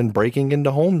people and even breaking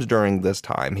into homes during this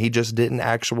time. He just didn't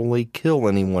actually kill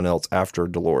anyone else after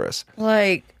Dolores.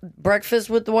 Like, breakfast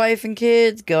with the wife and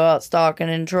kids, go out stalking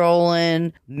and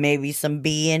trolling, maybe some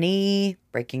B&E,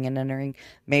 breaking and entering,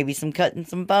 maybe some cutting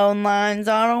some phone lines,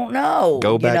 I don't know.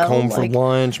 Go back home for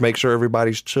lunch, make sure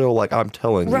everybody's chill, like I'm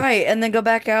telling you. Right, and then go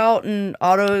back out and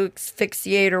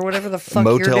auto-asphyxiate or whatever the fuck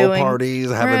you're doing. Motel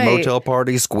parties, having motel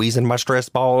parties, squeezing my stress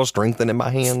balls, strengthening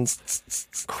my hands.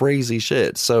 Crazy crazy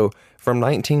shit. So from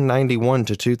 1991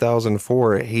 to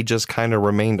 2004, he just kind of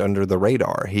remained under the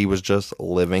radar. He was just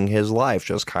living his life,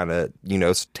 just kind of,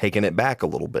 taking it back a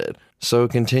little bit. So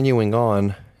continuing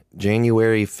on,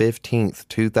 January 15th,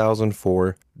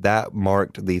 2004, that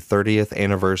marked the 30th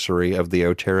anniversary of the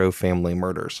Otero family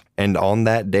murders. And on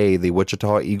that day, the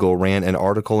Wichita Eagle ran an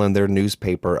article in their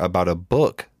newspaper about a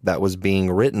book that was being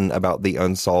written about the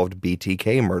unsolved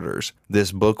BTK murders.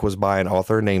 This book was by an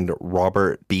author named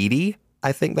Robert Beatty.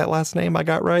 I think that last name I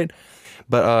got right.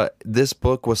 But this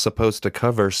book was supposed to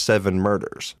cover 7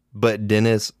 murders. But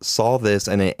Dennis saw this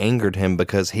and it angered him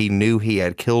because he knew he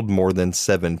had killed more than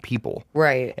 7 people.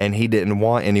 Right. And he didn't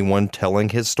want anyone telling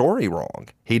his story wrong.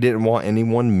 He didn't want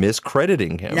anyone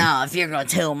miscrediting him. Nah, if you're gonna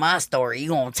tell my story,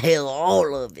 you're gonna tell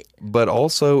all of it. But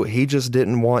also, he just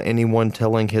didn't want anyone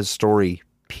telling his story,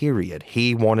 period.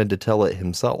 He wanted to tell it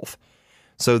himself.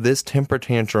 So this temper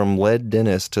tantrum led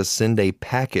Dennis to send a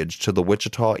package to the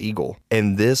Wichita Eagle.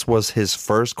 And this was his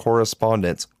first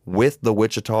correspondence with the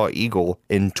Wichita Eagle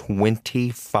in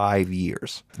 25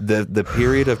 years. The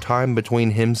period of time between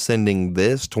him sending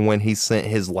this to when he sent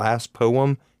his last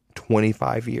poem,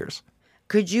 25 years.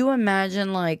 Could you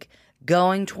imagine,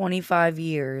 going 25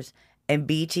 years and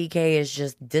BTK has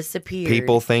just disappeared?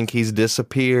 People think he's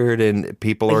disappeared and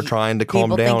people are trying to calm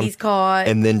down. People think he's caught.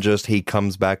 And then just he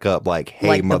comes back up like,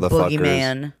 hey, the motherfuckers.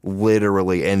 boogeyman.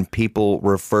 Literally. And people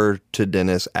refer to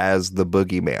Dennis as the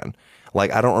boogeyman.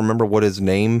 I don't remember what his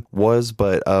name was,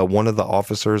 but one of the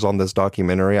officers on this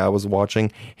documentary I was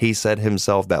watching, he said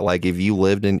himself that,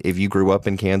 if you grew up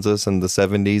in Kansas in the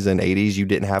 70s and 80s, you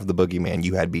didn't have the boogeyman,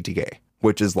 you had BTK,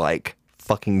 which is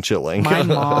fucking chilling. My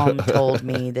mom told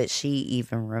me that she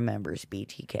even remembers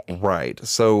BTK. Right.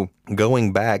 So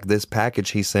going back, this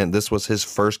package he sent, this was his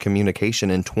first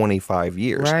communication in 25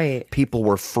 years. Right. People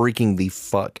were freaking the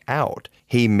fuck out.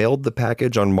 He mailed the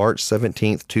package on March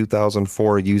 17th,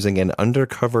 2004 using an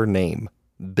undercover name,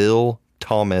 Bill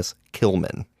Thomas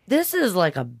Killman. This is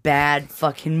like a bad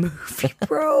fucking movie,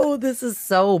 bro. This is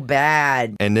so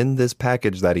bad. And in this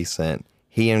package that he sent,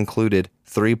 he included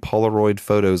 3 Polaroid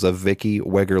photos of Vicky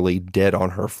Wegerly dead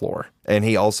on her floor. And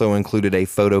he also included a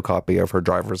photocopy of her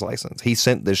driver's license. He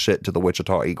sent this shit to the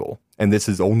Wichita Eagle. And this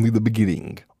is only the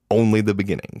beginning. Only the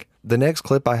beginning. The next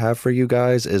clip I have for you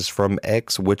guys is from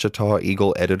ex-Wichita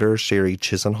Eagle editor Sherry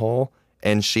Chisenhall.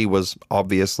 And she was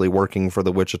obviously working for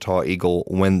the Wichita Eagle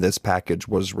when this package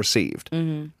was received.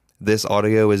 Mm-hmm. This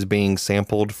audio is being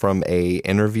sampled from a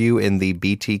interview in the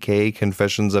BTK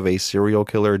Confessions of a Serial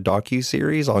Killer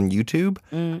docuseries on YouTube.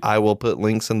 I will put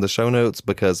links in the show notes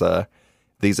because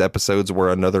these episodes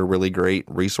were another really great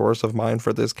resource of mine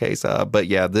for this case. But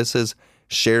yeah, this is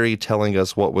Sherry telling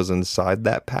us what was inside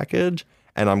that package,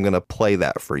 and I'm going to play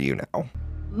that for you now.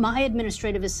 My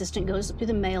administrative assistant goes through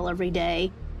the mail every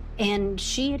day, and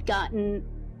she had gotten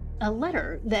a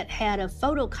letter that had a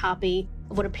photocopy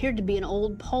of what appeared to be an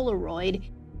old Polaroid.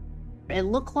 It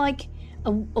looked like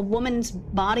a woman's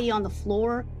body on the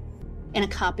floor and a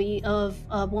copy of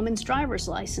a woman's driver's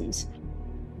license.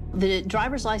 The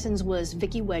driver's license was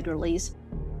Vicky Wegerly's.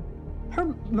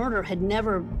 Her murder had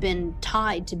never been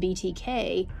tied to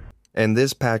BTK. And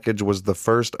this package was the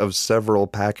first of several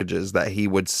packages that he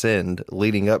would send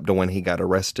leading up to when he got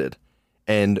arrested.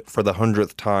 And for the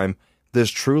 100th time, this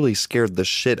truly scared the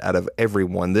shit out of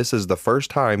everyone. This is the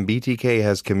first time BTK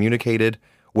has communicated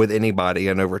with anybody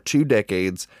in over 2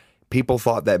 decades. People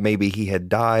thought that maybe he had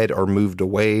died or moved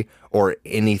away or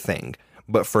anything.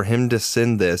 But for him to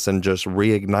send this and just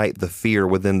reignite the fear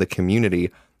within the community,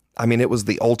 I mean, it was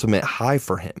the ultimate high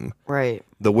for him. Right.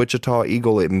 The Wichita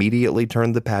Eagle immediately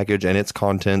turned the package and its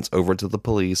contents over to the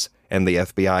police, and the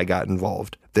FBI got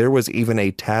involved. There was even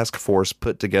a task force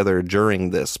put together during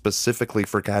this specifically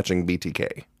for catching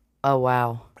BTK. Oh,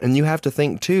 wow. And you have to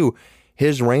think, too,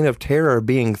 his reign of terror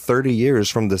being 30 years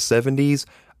from the 70s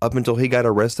up until he got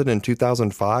arrested in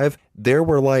 2005, there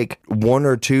were 1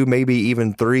 or 2, maybe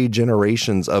even 3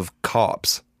 generations of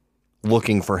cops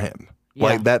looking for him.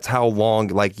 Yeah. That's how long,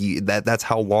 that's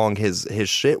how long his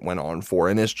shit went on for.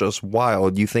 And it's just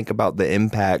wild. You think about the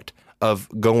impact of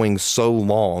going so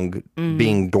long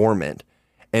being dormant.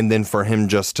 And then for him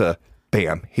just to,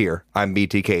 bam, here, I'm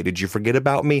BTK. Did you forget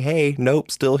about me? Hey,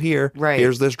 nope, still here. Right.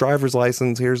 Here's this driver's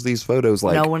license. Here's these photos.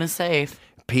 No one is safe.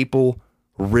 People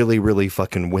really, really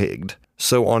fucking wigged.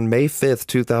 So on May 5th,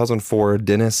 2004,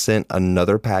 Dennis sent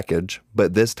another package,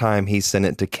 but this time he sent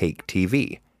it to Cake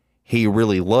TV. He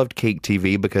really loved Cake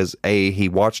TV because A, he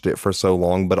watched it for so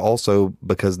long, but also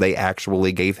because they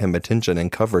actually gave him attention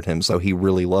and covered him, so he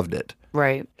really loved it.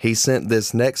 Right. He sent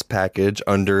this next package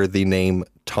under the name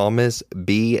Thomas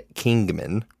B.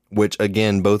 Kingman, which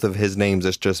again, both of his names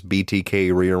is just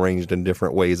BTK rearranged in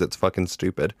different ways. It's fucking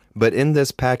stupid. But in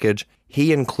this package,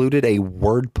 he included a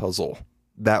word puzzle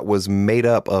that was made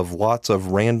up of lots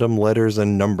of random letters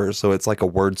and numbers. So it's like a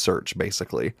word search,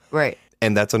 basically. Right.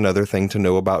 And that's another thing to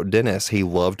know about Dennis. He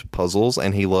loved puzzles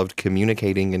and he loved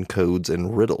communicating in codes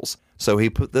and riddles. So he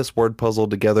put this word puzzle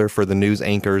together for the news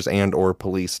anchors and or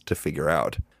police to figure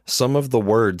out. Some of the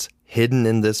words hidden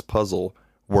in this puzzle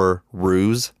were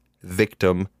ruse,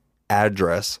 victim,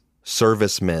 address,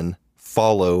 servicemen,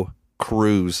 follow,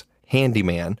 cruise,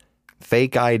 handyman,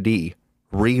 fake ID,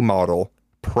 remodel,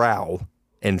 prowl,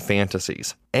 and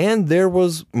fantasies. And there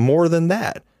was more than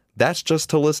that. That's just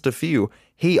to list a few.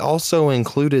 He also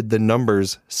included the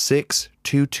numbers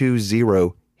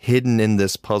 6220 hidden in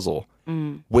this puzzle,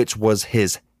 which was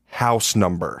his house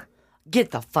number.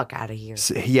 Get the fuck out of here.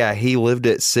 Yeah, he lived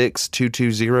at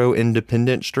 6220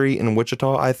 Independence Street in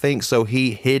Wichita, I think. So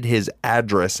he hid his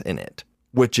address in it,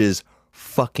 which is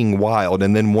fucking wild.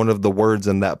 And then one of the words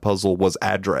in that puzzle was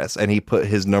address, and he put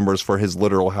his numbers for his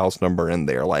literal house number in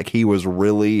there. Like, he was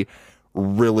really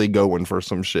going for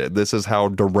some shit. This is how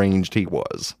deranged he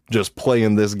was. Just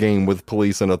playing this game with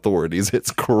police and authorities.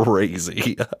 It's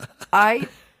crazy.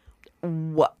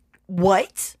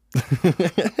 What?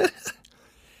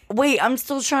 Wait, I'm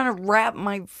still trying to wrap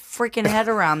my freaking head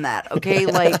around that, okay?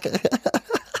 Like,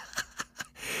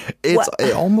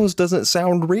 it almost doesn't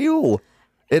sound real.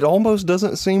 It almost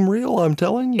doesn't seem real, I'm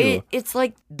telling you. It's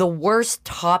like the worst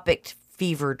topic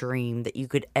fever dream that you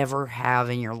could ever have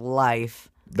in your life.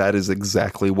 That is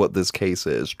exactly what this case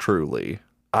is, truly.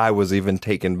 I was even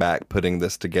taken back putting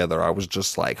this together. I was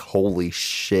just like, holy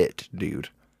shit, dude.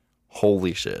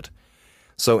 Holy shit.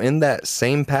 So in that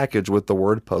same package with the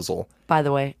word puzzle... By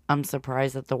the way, I'm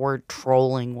surprised that the word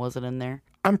trolling wasn't in there.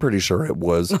 I'm pretty sure it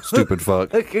was, stupid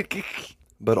fuck.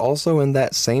 But also in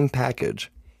that same package,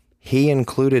 he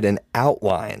included an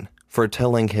outline for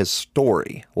telling his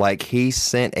story. Like, he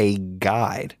sent a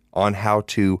guide on how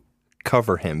to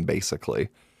cover him, basically.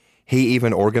 He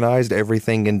even organized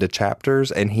everything into chapters,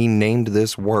 and he named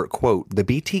this work, quote, the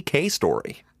BTK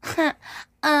story.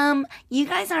 You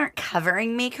guys aren't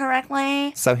covering me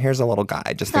correctly. So here's a little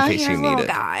guide, just in case you need it.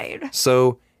 Guide.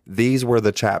 So these were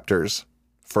the chapters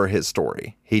for his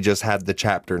story. He just had the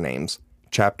chapter names.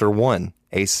 Chapter 1,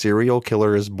 a serial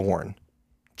killer is born.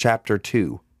 Chapter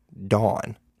 2,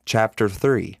 dawn. Chapter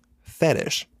 3,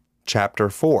 fetish. Chapter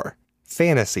 4,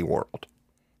 fantasy world.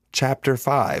 Chapter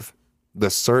 5, the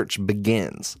search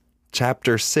begins.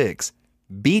 Chapter 6,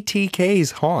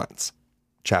 BTK's haunts.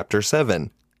 Chapter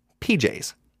 7,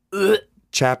 PJs.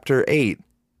 Chapter 8,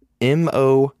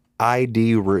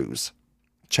 MOID ruse.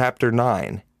 Chapter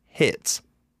 9, hits.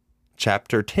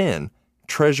 Chapter 10,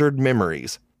 treasured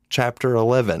memories. Chapter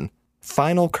 11,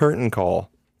 final curtain call.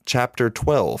 Chapter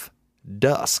 12,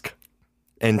 dusk.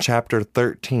 And Chapter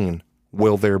 13,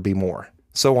 will there be more?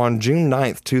 So on June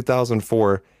 9th,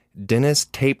 2004, Dennis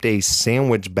taped a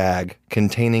sandwich bag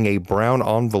containing a brown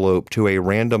envelope to a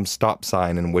random stop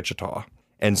sign in Wichita,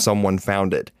 and someone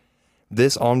found it.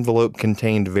 This envelope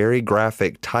contained very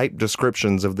graphic typed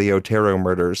descriptions of the Otero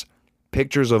murders,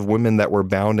 pictures of women that were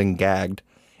bound and gagged,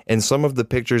 and some of the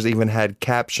pictures even had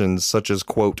captions such as,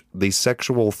 quote, the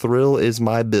sexual thrill is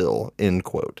my bill, end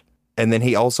quote. And then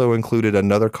he also included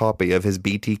another copy of his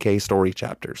BTK story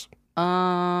chapters.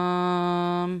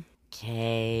 Okay.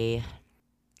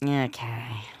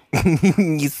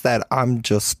 He said, I'm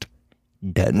just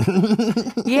done.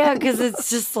 Yeah, because it's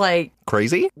just like...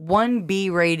 Crazy? One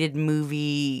B-rated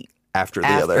movie after the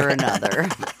after other. another.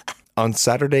 On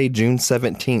Saturday, June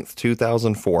 17th,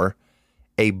 2004,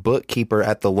 a bookkeeper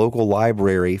at the local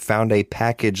library found a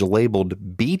package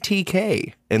labeled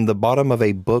BTK in the bottom of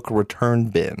a book return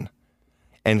bin,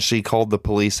 and she called the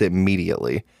police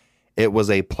immediately. It was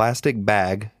a plastic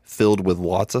bag filled with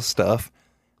lots of stuff.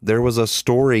 There was a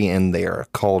story in there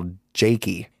called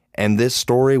Jakey, and this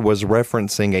story was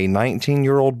referencing a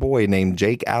 19-year-old boy named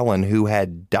Jake Allen who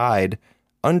had died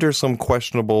under some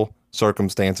questionable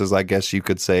circumstances, I guess you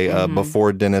could say,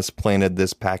 before Dennis planted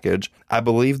this package. I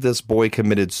believe this boy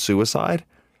committed suicide.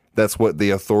 That's what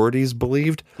the authorities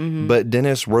believed. But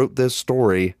Dennis wrote this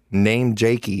story named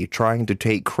Jakey, trying to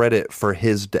take credit for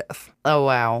his death. Oh,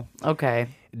 wow. Okay.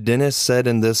 Dennis said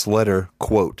in this letter,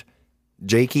 quote,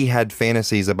 Jakey had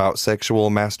fantasies about sexual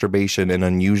masturbation in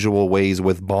unusual ways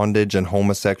with bondage and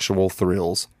homosexual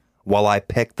thrills. While I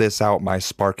peck this out, my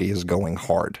Sparky is going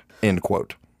hard. End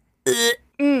quote.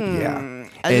 Yeah.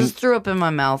 I just threw up in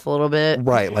my mouth a little bit.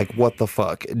 Right, like what the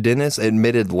fuck? Dennis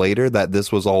admitted later that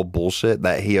this was all bullshit,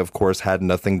 that he of course had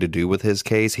nothing to do with his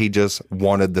case. He just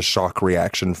wanted the shock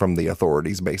reaction from the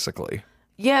authorities, basically.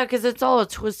 Yeah, because it's all a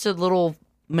twisted little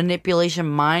manipulation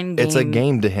mind game. It's a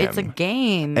game to him. It's a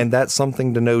game. And that's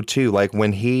something to know too. Like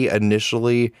when he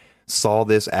initially saw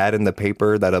this ad in the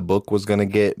paper that a book was going to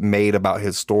get made about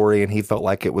his story and he felt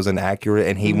like it was inaccurate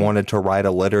and he wanted to write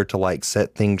a letter to like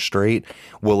set things straight.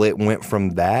 Well, it went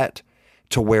from that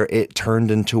to where it turned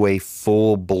into a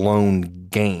full-blown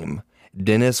game.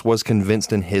 Dennis was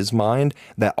convinced in his mind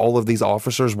that all of these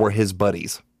officers were his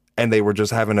buddies and they were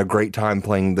just having a great time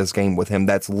playing this game with him.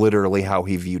 That's literally how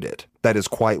he viewed it. That is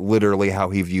quite literally how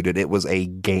he viewed it. It was a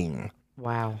game.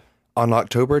 Wow. On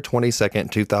October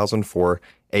 22nd, 2004,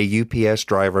 a UPS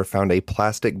driver found a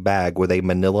plastic bag with a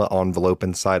manila envelope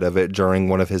inside of it during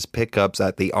one of his pickups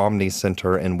at the Omni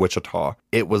Center in Wichita.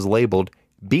 It was labeled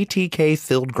BTK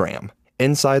Fieldgram.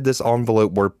 Inside this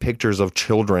envelope were pictures of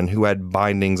children who had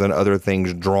bindings and other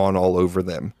things drawn all over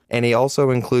them. And he also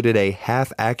included a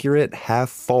half-accurate,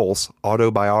 half-false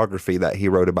autobiography that he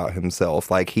wrote about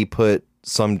himself. Like, he put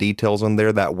some details in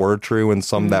there that were true and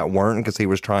some that weren't because he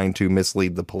was trying to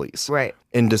mislead the police. Right.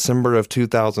 In December of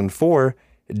 2004,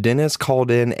 Dennis called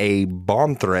in a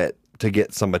bomb threat to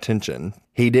get some attention.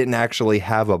 He didn't actually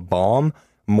have a bomb.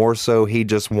 More so, he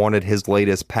just wanted his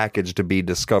latest package to be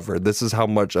discovered. This is how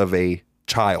much of a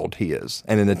child he is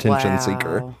and an attention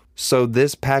seeker. So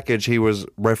this package he was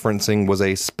referencing was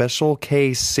a Special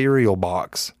K cereal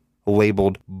box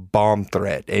labeled bomb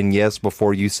threat. And yes,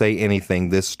 before you say anything,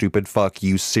 this stupid fuck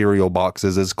used cereal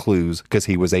boxes as clues because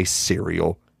he was a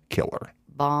serial killer.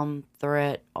 Bomb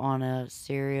threat on a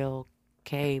serial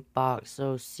K box.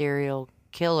 So serial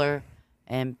killer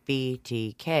and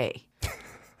BTK.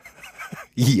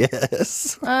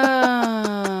 Yes.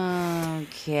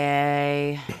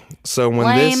 Okay. So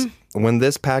when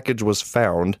this package was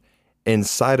found,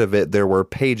 inside of it there were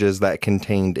pages that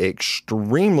contained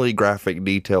extremely graphic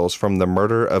details from the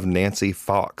murder of Nancy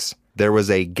Fox. There was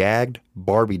a gagged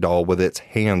Barbie doll with its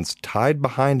hands tied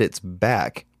behind its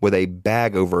back with a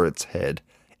bag over its head,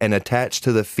 and attached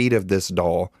to the feet of this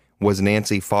doll was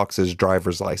Nancy Fox's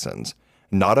driver's license.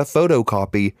 Not a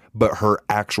photocopy, but her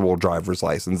actual driver's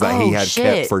license that he had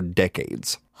kept for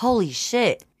decades. Holy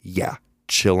shit. Yeah,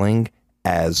 chilling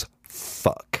as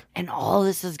fuck. And all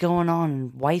this is going on,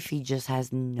 and wifey just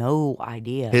has no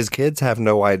idea. His kids have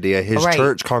no idea. His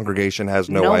church congregation has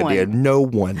no idea. No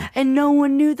one. And no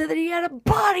one knew that he had a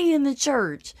body in the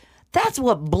church. That's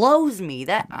what blows me.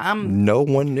 No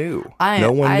one knew.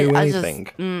 No one knew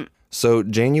anything. So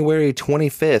January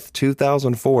 25th,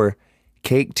 2004,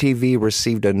 Cake TV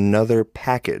received another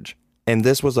package, and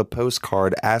this was a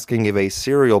postcard asking if a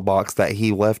cereal box that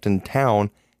he left in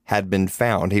town had been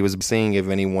found. He was seeing if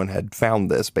anyone had found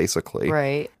this, basically.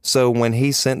 Right. So when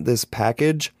he sent this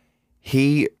package,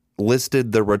 he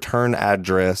listed the return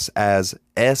address as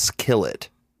S. Killett,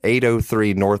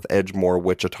 803 North Edgemore,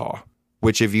 Wichita,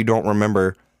 which, if you don't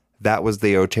remember, that was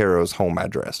the Otero's home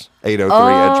address, 803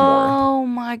 Edgemore. Oh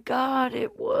my God,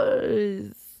 it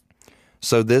was.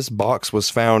 So this box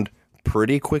was found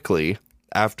pretty quickly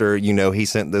after, he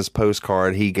sent this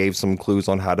postcard. He gave some clues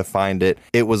on how to find it.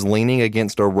 It was leaning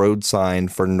against a road sign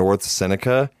for North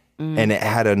Seneca, and it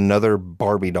had another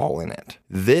Barbie doll in it.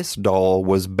 This doll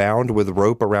was bound with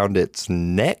rope around its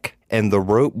neck, and the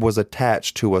rope was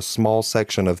attached to a small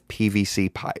section of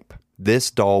PVC pipe.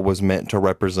 This doll was meant to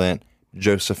represent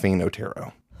Josephine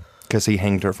Otero, because he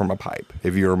hanged her from a pipe,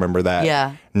 if you remember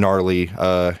that gnarly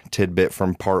tidbit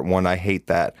from part 1. I hate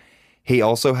that. He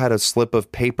also had a slip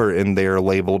of paper in there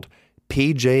labeled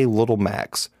PJ Little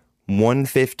Max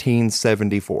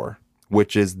 11574,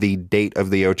 which is the date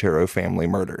of the Otero family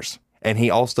murders. And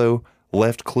he also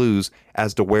left clues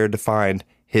as to where to find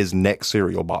his next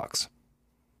cereal box.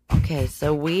 Okay,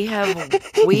 so we have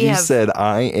You said,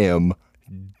 I am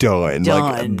done.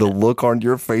 Like, the look on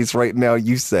your face right now,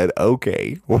 you said,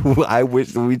 okay. I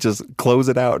wish we just close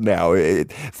it out now.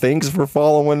 Thanks for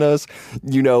following us.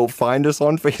 Find us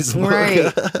on Facebook.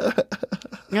 Right.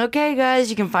 Okay, guys,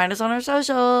 you can find us on our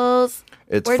socials.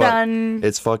 We're done.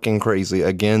 It's fucking crazy.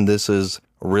 Again, this is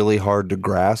really hard to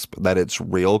grasp that it's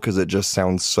real because it just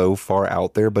sounds so far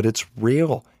out there, but it's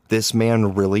real. This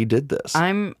man really did this.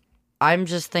 I'm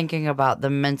just thinking about the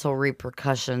mental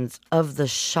repercussions of the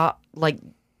shock, like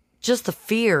just the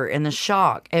fear and the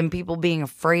shock and people being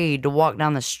afraid to walk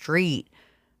down the street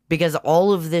because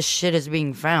all of this shit is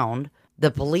being found.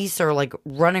 The police are like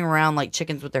running around like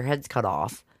chickens with their heads cut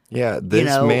off. Yeah, this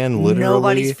man literally...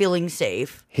 Nobody's feeling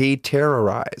safe. He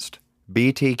terrorized.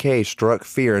 BTK struck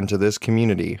fear into this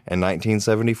community in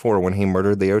 1974 when he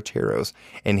murdered the Oteros.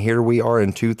 And here we are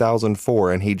in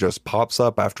 2004 and he just pops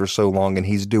up after so long and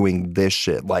he's doing this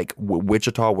shit. Like,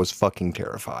 Wichita was fucking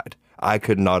terrified. I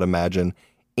could not imagine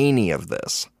any of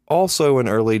this. Also in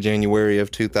early January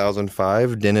of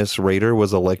 2005, Dennis Rader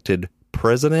was elected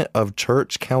president of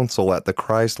church council at the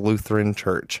Christ Lutheran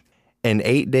Church. And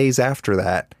 8 days after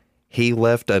that, he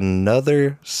left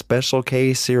another Special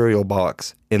K cereal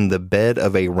box in the bed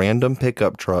of a random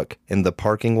pickup truck in the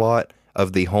parking lot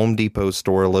of the Home Depot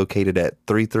store located at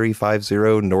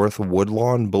 3350 North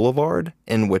Woodlawn Boulevard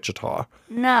in Wichita.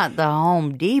 Not the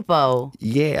Home Depot.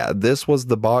 Yeah, this was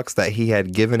the box that he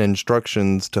had given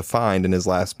instructions to find in his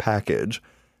last package.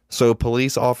 So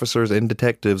police officers and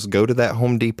detectives go to that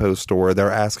Home Depot store.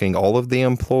 They're asking all of the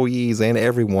employees and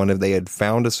everyone if they had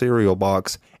found a cereal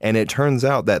box. And it turns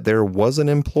out that there was an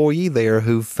employee there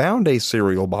who found a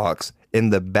cereal box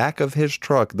in the back of his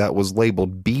truck that was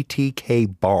labeled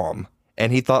BTK bomb.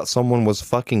 And he thought someone was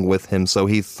fucking with him, so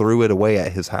he threw it away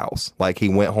at his house. Like, he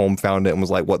went home, found it, and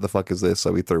was like, what the fuck is this?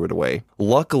 So he threw it away.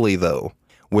 Luckily, though,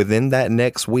 within that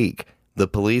next week, the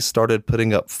police started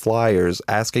putting up flyers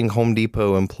asking Home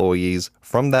Depot employees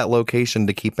from that location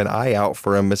to keep an eye out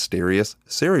for a mysterious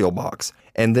cereal box.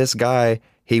 And this guy,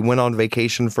 he went on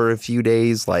vacation for a few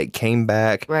days, like came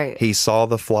back. Right. He saw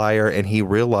the flyer and he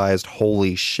realized,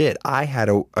 holy shit, I had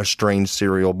a strange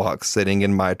cereal box sitting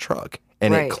in my truck.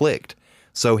 And Right. it clicked.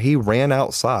 So he ran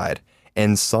outside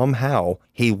and somehow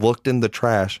he looked in the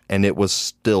trash and it was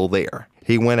still there.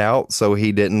 He went out so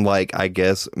he didn't, like, I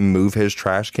guess, move his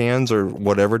trash cans or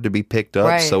whatever to be picked up.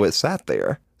 Right. So it sat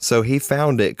there. So he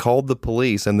found it, called the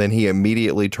police, and then he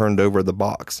immediately turned over the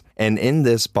box. And in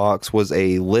this box was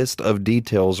a list of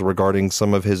details regarding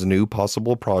some of his new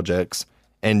possible projects.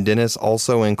 And Dennis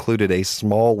also included a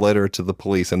small letter to the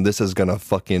police. And this is going to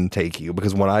fucking take you,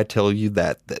 because when I tell you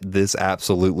that this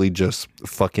absolutely just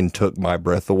fucking took my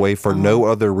breath away for no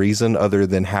other reason other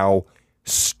than how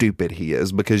stupid he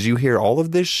is. Because you hear all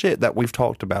of this shit that we've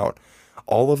talked about,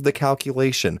 all of the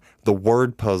calculation, the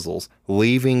word puzzles,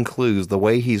 leaving clues, the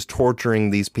way he's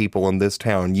torturing these people in this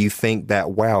town. You think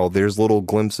that, wow, there's little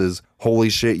glimpses. Holy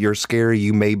shit, you're scary.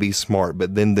 You may be smart.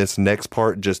 But then this next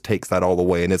part just takes that all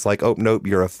away. And it's like, oh, nope,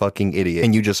 you're a fucking idiot.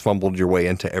 And you just fumbled your way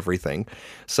into everything.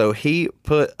 So he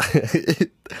put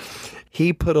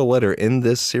he put a letter in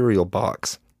this cereal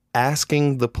box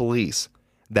asking the police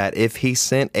that if he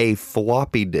sent a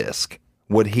floppy disk,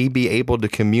 would he be able to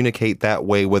communicate that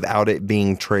way without it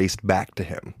being traced back to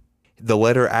him? The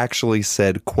letter actually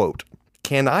said, quote,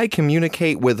 "Can I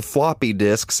communicate with floppy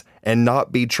disks and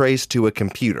not be traced to a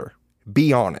computer?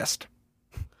 Be honest."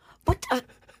 What the?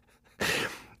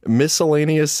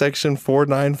 Miscellaneous section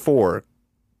 494,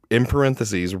 in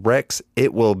parentheses, Rex,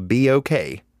 it will be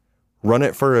okay. Run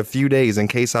it for a few days in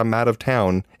case I'm out of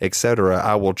town, etc.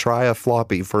 I will try a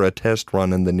floppy for a test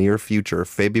run in the near future,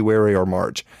 February or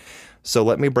March. So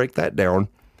let me break that down.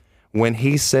 When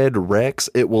he said, Rex,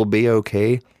 it will be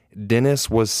okay, Dennis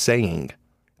was saying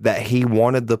that he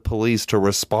wanted the police to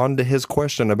respond to his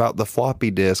question about the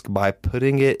floppy disk by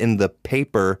putting it in the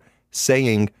paper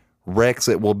saying, Rex,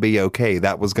 it will be okay.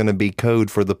 That was going to be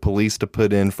code for the police to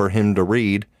put in for him to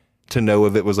read to know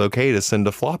if it was okay to send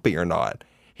a floppy or not.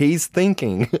 He's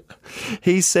thinking,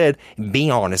 he said,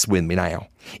 be honest with me now.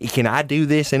 Can I do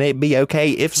this and it be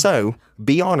okay? If so,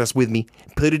 be honest with me.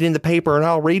 Put it in the paper and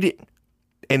I'll read it.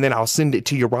 And then I'll send it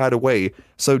to you right away.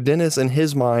 So Dennis, in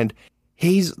his mind,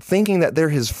 he's thinking that they're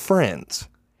his friends.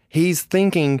 He's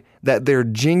thinking that they're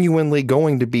genuinely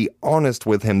going to be honest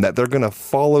with him, that they're going to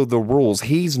follow the rules.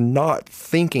 He's not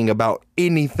thinking about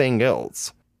anything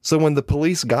else. So when the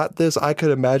police got this, I could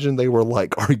imagine they were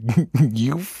like, are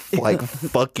you like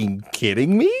fucking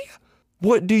kidding me?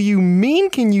 What do you mean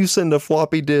can you send a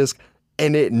floppy disk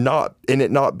and it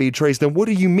not be traced? And what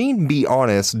do you mean be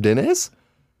honest, Dennis?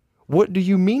 What do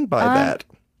you mean by that?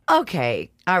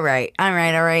 Okay. All right.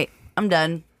 I'm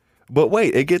done. But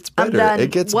wait, it gets better. done.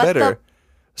 It gets What better. the-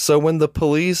 So when the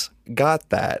police got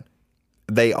that,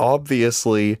 they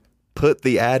obviously put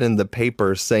the ad in the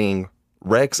paper saying,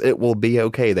 Rex, it will be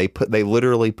okay. They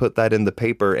literally put that in the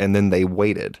paper and then they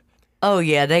waited. Oh,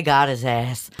 yeah, they got his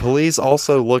ass. Police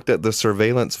also looked at the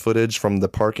surveillance footage from the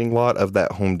parking lot of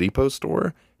that Home Depot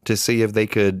store to see if they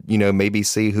could, maybe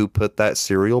see who put that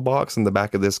cereal box in the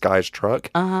back of this guy's truck.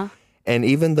 Uh-huh. And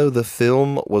even though the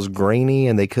film was grainy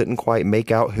and they couldn't quite make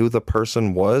out who the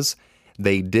person was,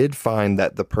 they did find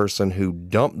that the person who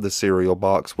dumped the cereal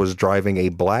box was driving a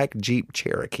black Jeep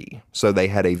Cherokee. So they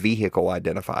had a vehicle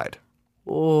identified.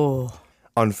 Oh.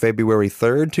 On February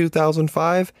 3rd,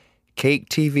 2005, Cake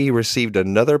TV received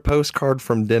another postcard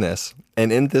from Dennis.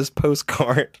 And in this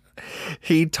postcard,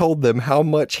 he told them how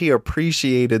much he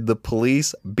appreciated the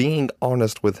police being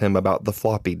honest with him about the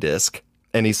floppy disk.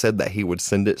 And he said that he would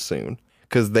send it soon.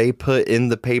 because they put in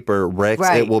the paper, Rex,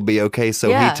 Right. it will be okay. So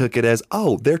Yeah. he took it as,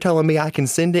 oh, they're telling me I can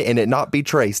send it and it not be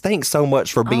traced. Thanks so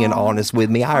much for being honest with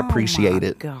me. I appreciate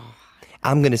it. God.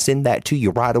 I'm going to send that to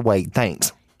you right away.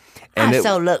 Thanks. And I it,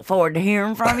 so look forward to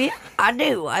hearing from you. I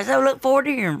do. I so look forward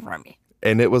to hearing from you.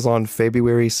 and it was on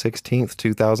February 16th,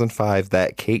 2005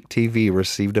 that Cake TV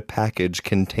received a package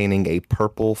containing a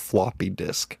purple floppy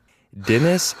disk.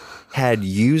 Dennis had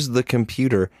used the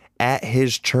computer at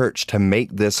his church to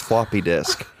make this floppy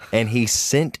disk, and he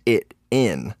sent it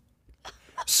in.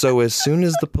 So as soon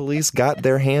as the police got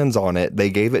their hands on it, they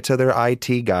gave it to their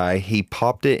IT guy. He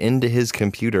popped it into his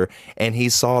computer, and he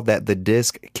saw that the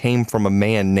disc came from a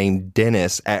man named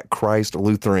Dennis at Christ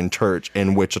Lutheran Church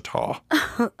in Wichita.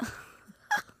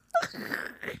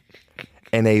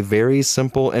 And a very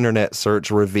simple internet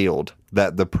search revealed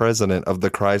that the president of the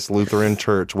Christ Lutheran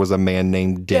Church was a man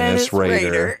named Dennis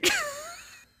Rader.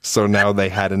 So now they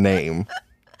had a name.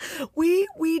 We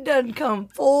done come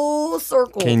full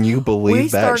circle. Can you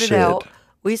believe that shit?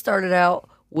 We started out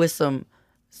with some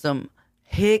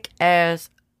hick ass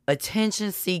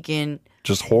attention seeking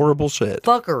Just horrible shit.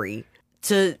 fuckery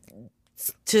to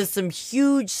some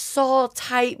huge Saw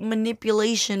type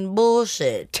manipulation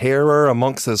bullshit. Terror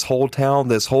amongst this whole town,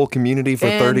 this whole community for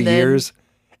And 30 then- years.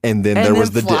 And then and there then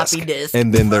was the floppy disc. disk.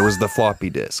 And then there was the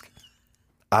floppy disk.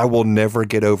 I will never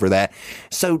get over that.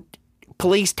 So,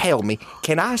 please tell me,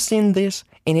 can I send this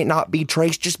and it not be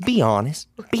traced? Just be honest.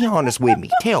 Be honest with me.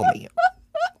 Tell me.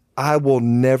 I will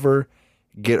never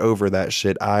get over that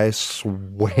shit. I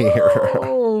swear.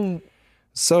 Oh,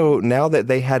 So now that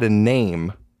they had a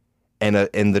name and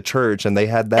in the church and they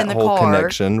had that And the whole car.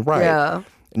 connection, right? yeah.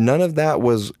 None of that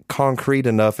was concrete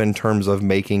enough in terms of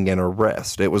making an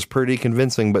arrest. It was pretty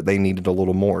convincing, but they needed a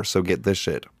little more. So get this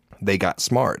shit. They got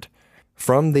smart.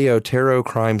 From the Otero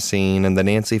crime scene and the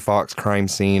Nancy Fox crime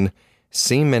scene,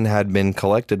 semen had been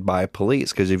collected by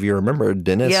police. Because if you remember,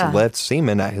 Dennis Yeah. left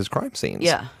semen at his crime scenes.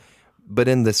 Yeah. But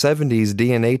in the 70s,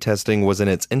 DNA testing was in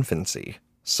its infancy.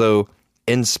 So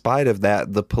in spite of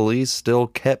that, the police still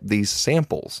kept these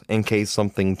samples in case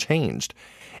something changed.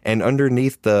 And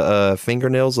underneath the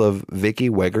fingernails of Vicky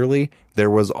Wegerly, there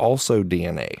was also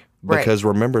DNA. Right. Because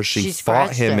remember, she fought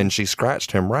scratched him him. and she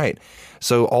scratched him, right?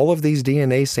 So all of these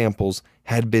DNA samples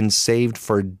had been saved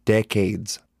for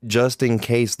decades, just in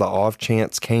case the off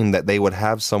chance came that they would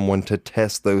have someone to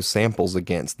test those samples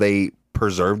against. They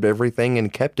preserved everything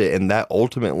and kept it, and that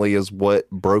ultimately is what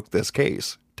broke this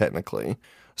case, technically.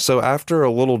 So after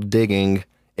a little digging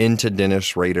into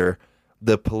Dennis Rader,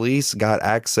 the police got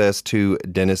access to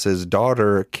Dennis's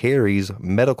daughter, Carrie's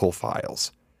medical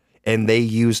files, and they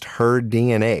used her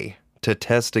DNA to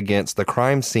test against the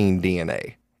crime scene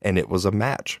DNA, and it was a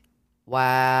match.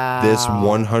 Wow. This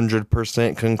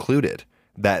 100% concluded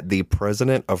that the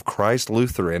president of Christ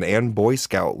Lutheran and Boy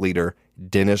Scout leader,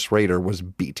 Dennis Rader, was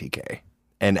BTK.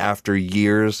 And after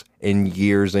years and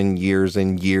years and years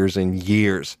and years and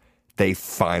years, they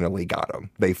finally got him.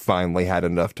 They finally had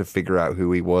enough to figure out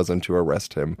who he was and to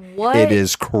arrest him. What? It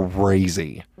is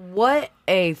crazy. What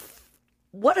a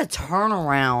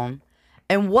turnaround,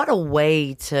 and what a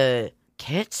way to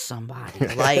catch somebody.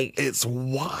 Like, It's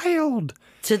wild.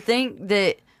 to think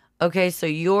that, okay, so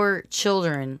your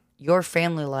children, your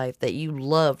family life that you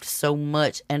loved so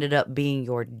much ended up being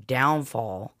your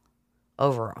downfall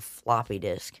over a floppy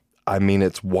disk. I mean,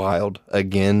 it's wild.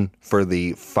 Again, for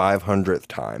the 500th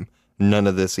time, none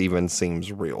of this even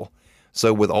seems real.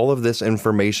 So with all of this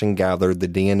information gathered, the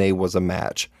DNA was a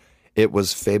match. It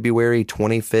was February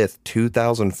 25th,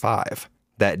 2005,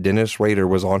 that Dennis Rader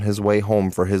was on his way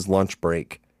home for his lunch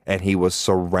break, and he was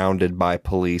surrounded by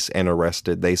police and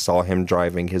arrested. They saw him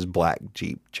driving his black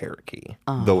Jeep Cherokee,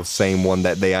 the same one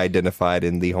that they identified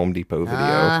in the Home Depot video.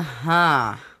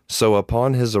 Uh-huh. So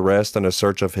upon his arrest and a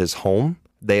search of his home,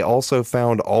 they also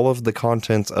found all of the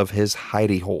contents of his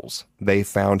hidey holes. They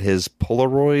found his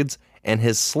Polaroids and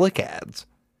his slick ads,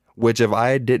 which if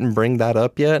I didn't bring that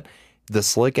up yet, the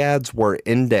slick ads were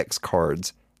index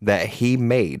cards that he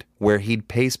made where he'd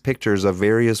paste pictures of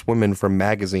various women from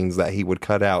magazines that he would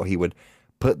cut out. He would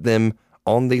put them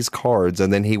on these cards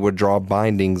and then he would draw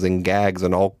bindings and gags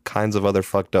and all kinds of other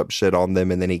fucked up shit on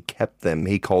them, and then he kept them.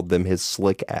 He called them his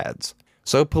slick ads.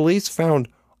 So police found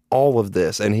all of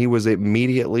this and he was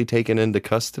immediately taken into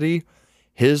custody.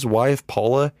 His wife,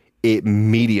 Paula,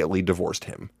 immediately divorced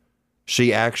him.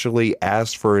 She actually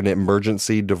asked for an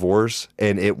emergency divorce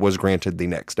and it was granted the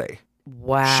next day.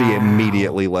 Wow. She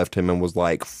immediately left him and was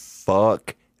like,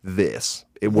 fuck this.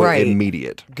 It was Right.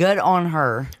 immediate. Good on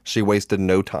her. She wasted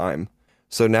no time.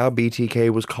 So now BTK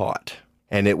was caught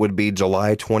And it would be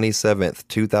July 27th,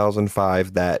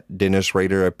 2005, that Dennis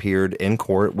Rader appeared in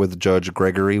court with Judge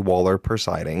Gregory Waller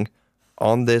presiding.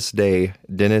 On this day,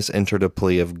 Dennis entered a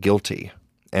plea of guilty,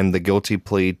 and the guilty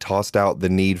plea tossed out the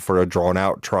need for a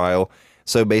drawn-out trial.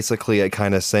 So basically, it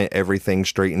kind of sent everything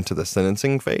straight into the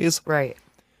sentencing phase. Right.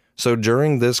 So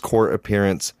during this court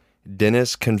appearance,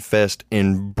 Dennis confessed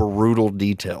in brutal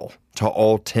detail to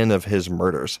all 10 of his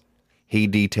murders. He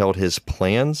detailed his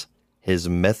plans, his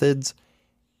methods,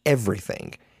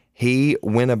 everything. He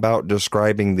went about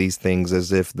describing these things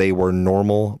as if they were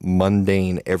normal,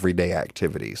 mundane, everyday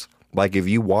activities. Like if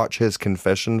you watch his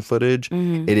confession footage,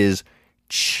 it is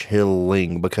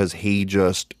chilling because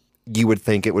you would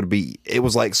think it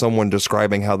was like someone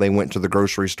describing how they went to the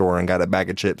grocery store and got a bag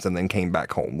of chips and then came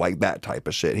back home. Like that type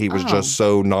of shit. He was just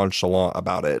so nonchalant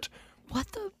about it. What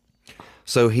the?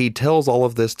 So he tells all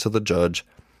of this to the judge.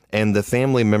 And the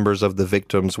family members of the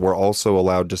victims were also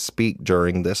allowed to speak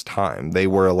during this time. They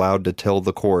were allowed to tell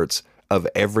the courts of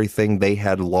everything they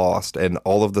had lost and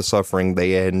all of the suffering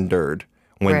they had endured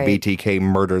when BTK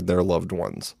murdered their loved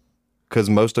ones. Because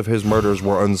most of his murders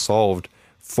were unsolved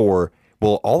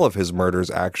all of his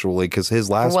murders actually, because his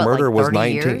last murder was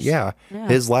 19. Yeah.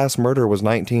 His last murder was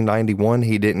 1991.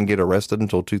 He didn't get arrested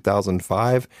until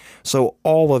 2005. So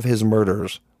all of his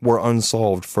murders were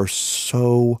unsolved for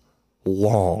so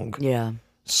long. Yeah.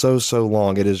 So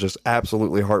long. It is just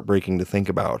absolutely heartbreaking to think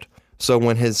about. So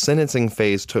when his sentencing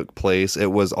phase took place,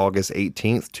 it was August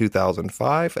 18th,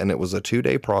 2005, and it was a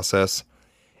 2-day process.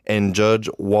 And Judge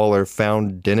Waller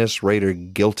found Dennis Rader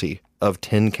guilty of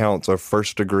 10 counts of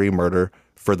first-degree murder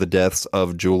for the deaths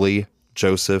of Julie,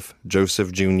 Joseph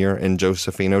Jr., and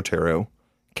Josephine Otero,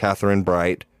 Catherine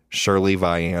Bright, Shirley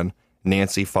Vian,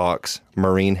 Nancy Fox,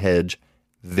 Maureen Hedge,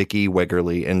 Vicky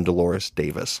Wegerly, and Dolores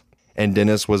Davis. And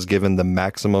Dennis was given the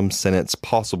maximum sentence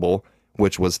possible,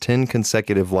 which was 10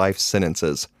 consecutive life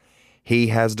sentences. He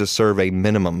has to serve a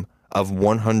minimum of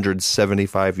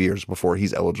 175 years before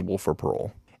he's eligible for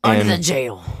parole. Under the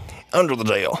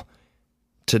jail.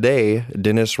 Today,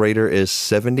 Dennis Rader is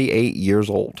 78 years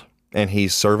old, and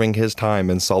he's serving his time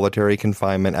in solitary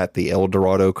confinement at the El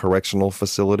Dorado Correctional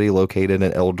Facility located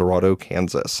in El Dorado,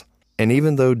 Kansas. And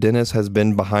even though Dennis has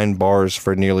been behind bars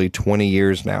for nearly 20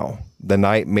 years now, the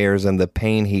nightmares and the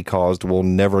pain he caused will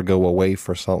never go away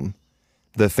for some.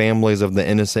 The families of the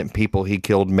innocent people he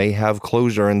killed may have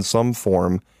closure in some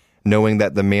form, knowing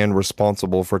that the man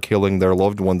responsible for killing their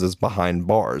loved ones is behind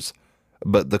bars.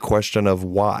 But the question of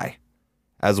why,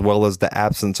 as well as the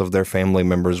absence of their family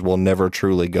members, will never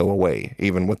truly go away,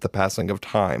 even with the passing of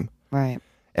time. Right.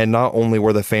 And not only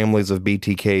were the families of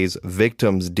BTK's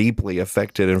victims deeply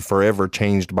affected and forever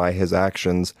changed by his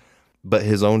actions, but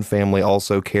his own family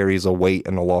also carries a weight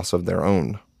and a loss of their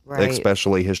own,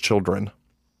 especially his children.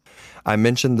 I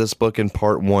mentioned this book in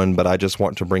part 1, but I just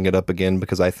want to bring it up again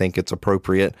because I think it's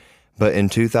appropriate. But in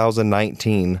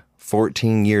 2019,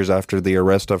 14 years after the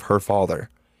arrest of her father,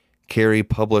 Carrie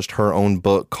published her own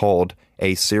book called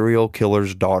A Serial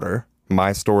Killer's Daughter,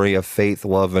 My Story of Faith,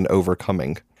 Love, and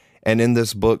Overcoming. And in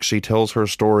this book, she tells her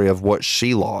story of what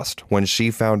she lost when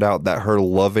she found out that her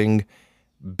loving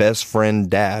best friend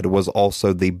dad was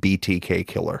also the BTK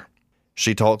killer.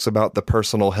 She talks about the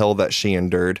personal hell that she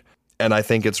endured, and I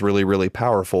think it's really, really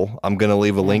powerful. I'm going to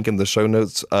leave a link in the show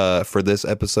notes for this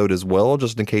episode as well,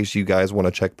 just in case you guys want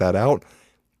to check that out.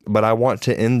 But I want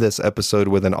to end this episode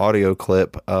with an audio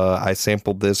clip. I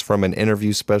sampled this from an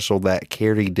interview special that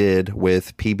Carrie did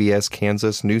with PBS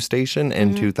Kansas news station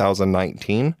in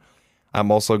 2019. I'm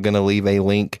also going to leave a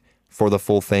link for the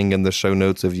full thing in the show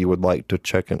notes if you would like to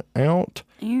check it out.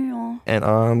 Yeah. And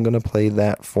I'm going to play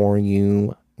that for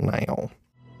you now.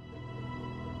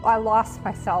 I lost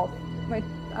myself.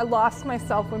 I lost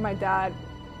myself when my dad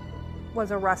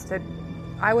was arrested.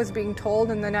 I was being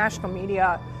told in the national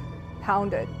media,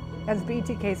 hounded as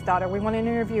BTK's daughter. We want an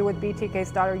interview with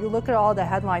BTK's daughter. You look at all the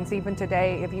headlines even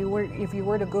today, if you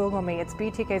were to Google me, it's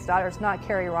BTK's daughter, it's not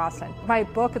Carrie Rawson. My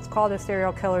book, it's called A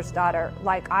Serial Killer's Daughter.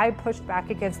 Like, I pushed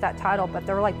back against that title, but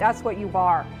they were like, that's what you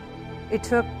are. It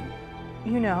took,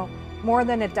 more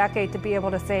than a decade to be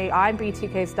able to say, I'm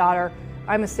BTK's daughter,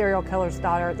 I'm a serial killer's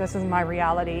daughter, this is my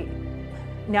reality.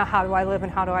 Now how do I live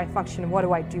and how do I function and what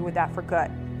do I do with that for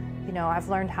good? I've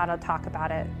learned how to talk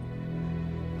about it,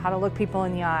 how to look people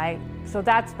in the eye. So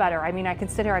that's better. I mean, I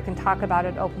consider I can talk about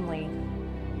it openly.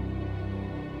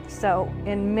 So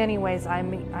in many ways,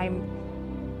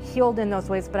 I'm healed in those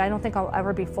ways, but I don't think I'll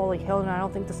ever be fully healed, and I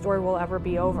don't think the story will ever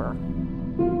be over.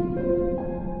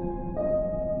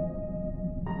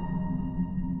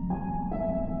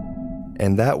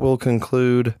 And that will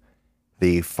conclude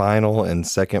the final and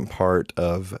second part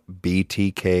of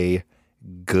BTK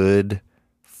good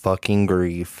fucking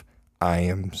grief. I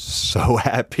am so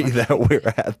happy that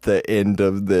we're at the end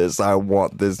of this. I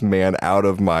want this man out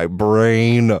of my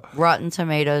brain. Rotten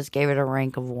Tomatoes gave it a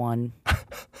rank of 1.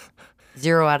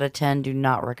 0 out of 10, do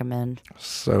not recommend.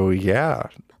 So, yeah.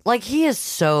 Like, he is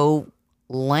so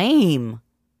lame.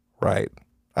 Right.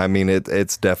 I mean,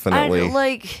 it's definitely...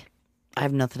 I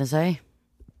have nothing to say.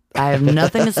 I have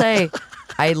nothing to say.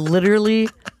 I literally...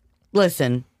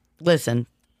 Listen.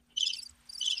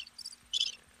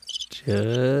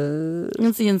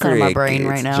 It's the inside of my brain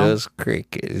right now. Just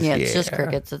crickets. Yeah, it's just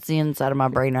crickets. It's the inside of my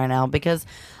brain right now because,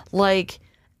 like,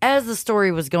 as the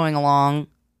story was going along,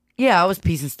 yeah, I was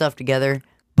piecing stuff together.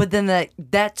 But then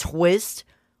that twist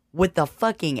with the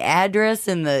fucking address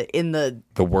and the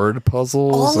word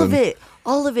puzzles,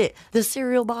 all of it, the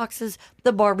cereal boxes,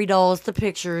 the Barbie dolls, the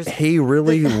pictures. He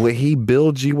he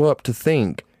builds you up to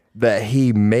think that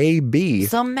he may be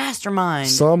some mastermind,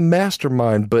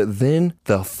 but then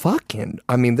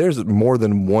there's more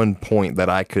than one point that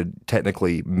I could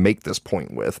technically make this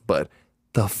point with, but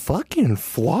the fucking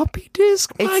floppy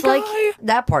disk, it's guy? like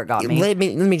that part got me. Let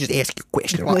me just ask you a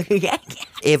question.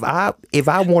 If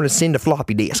I want to send a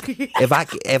floppy disk,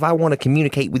 if I want to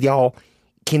communicate with y'all,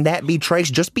 can that be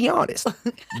traced? Just be honest.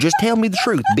 Just tell me the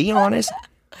truth. Be honest.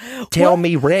 Tell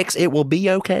me, Rex, it will be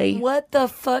okay. What the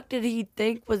fuck did he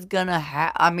think was gonna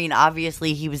happen? I mean,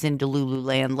 obviously he was in Delulu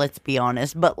land, let's be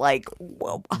honest, but like,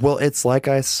 whoa. Well, it's like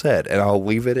I said, and I'll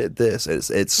leave it at this.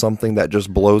 It's something that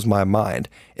just blows my mind,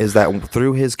 is that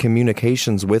through his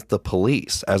communications with the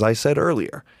police, as I said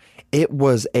earlier, it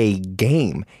was a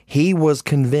game. He was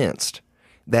convinced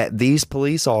that these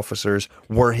police officers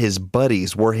were his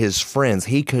buddies, were his friends.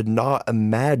 He could not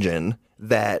imagine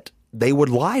that they would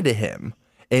lie to him.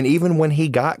 And even when he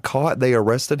got caught, they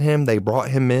arrested him, they brought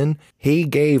him in. He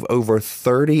gave over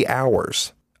 30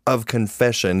 hours of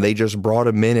confession. They just brought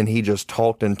him in and he just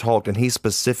talked and talked. And he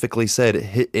specifically said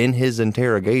in his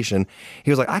interrogation,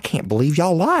 he was like, I can't believe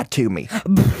y'all lied to me.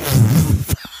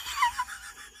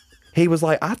 He was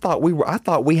like, I thought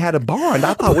we had a bond.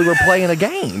 I thought we were playing a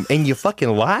game and you fucking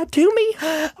lied to me?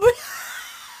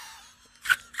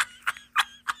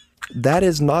 That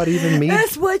is not even me.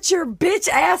 That's what your bitch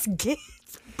ass gets.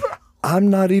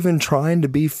 I'm not even trying to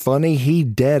be funny. He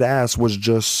dead ass was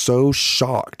just so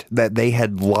shocked that they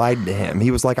had lied to him.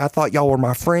 He was like, I thought y'all were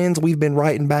my friends. We've been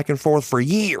writing back and forth for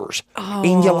years.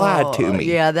 And you lied to me.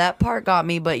 Yeah, that part got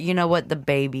me. But you know what? The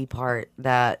baby part,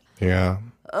 that... Yeah.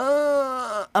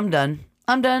 I'm done.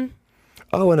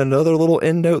 Oh, and another little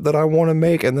end note that I want to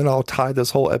make, and then I'll tie this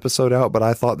whole episode out, but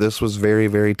I thought this was very,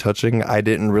 very touching. I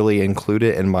didn't really include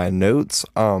it in my notes,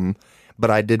 but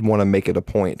I did want to make it a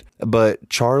point. But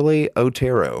Charlie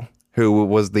Otero, who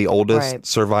was the oldest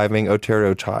surviving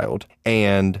Otero child,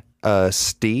 and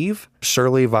Steve,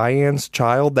 Shirley Vian's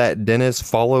child that Dennis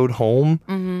followed home,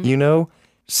 you know,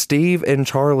 Steve and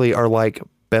Charlie are like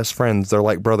best friends. They're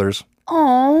like brothers.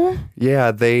 Oh.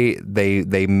 Yeah, they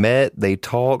met, they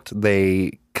talked,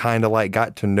 they kind of like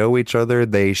got to know each other.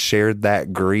 They shared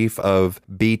that grief of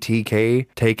BTK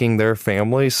taking their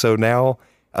family. So now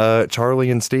Charlie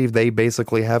and Steve, they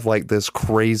basically have like this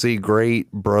crazy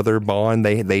great brother bond.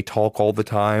 They talk all the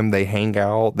time. They hang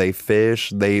out, they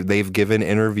fish, they've given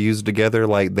interviews together,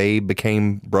 like they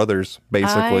became brothers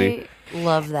basically. I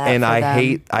love that. And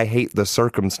I hate the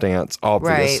circumstance,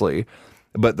 obviously. Right.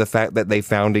 But the fact that they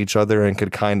found each other and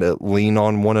could kind of lean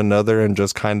on one another and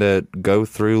just kind of go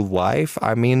through life.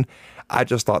 I mean, I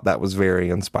just thought that was very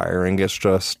inspiring.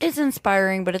 It's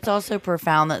inspiring, but it's also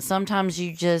profound that sometimes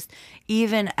you just,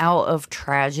 even out of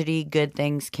tragedy, good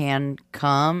things can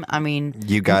come. I mean,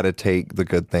 you got to take the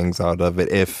good things out of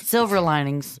it. Silver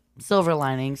linings.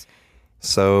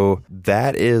 So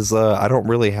that is, I don't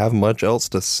really have much else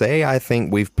to say. I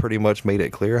think we've pretty much made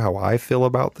it clear how I feel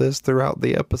about this throughout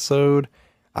the episode.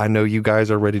 I know you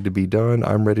guys are ready to be done.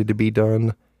 I'm ready to be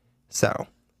done. So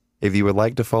if you would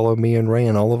like to follow me and Ray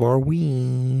and all of our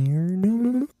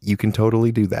weird, you can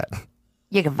totally do that.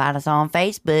 You can find us on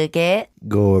Facebook at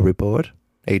Gore Report,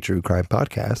 a true crime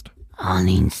podcast. On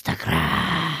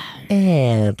Instagram.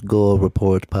 And Gore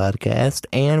Report Podcast.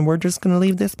 And we're just going to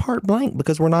leave this part blank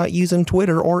because we're not using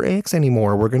Twitter or X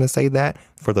anymore. We're going to say that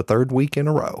for the third week in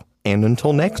a row. And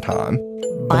until next time,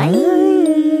 bye.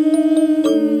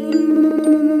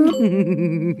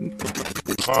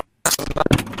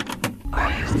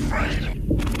 Are you afraid?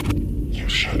 You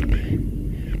should be.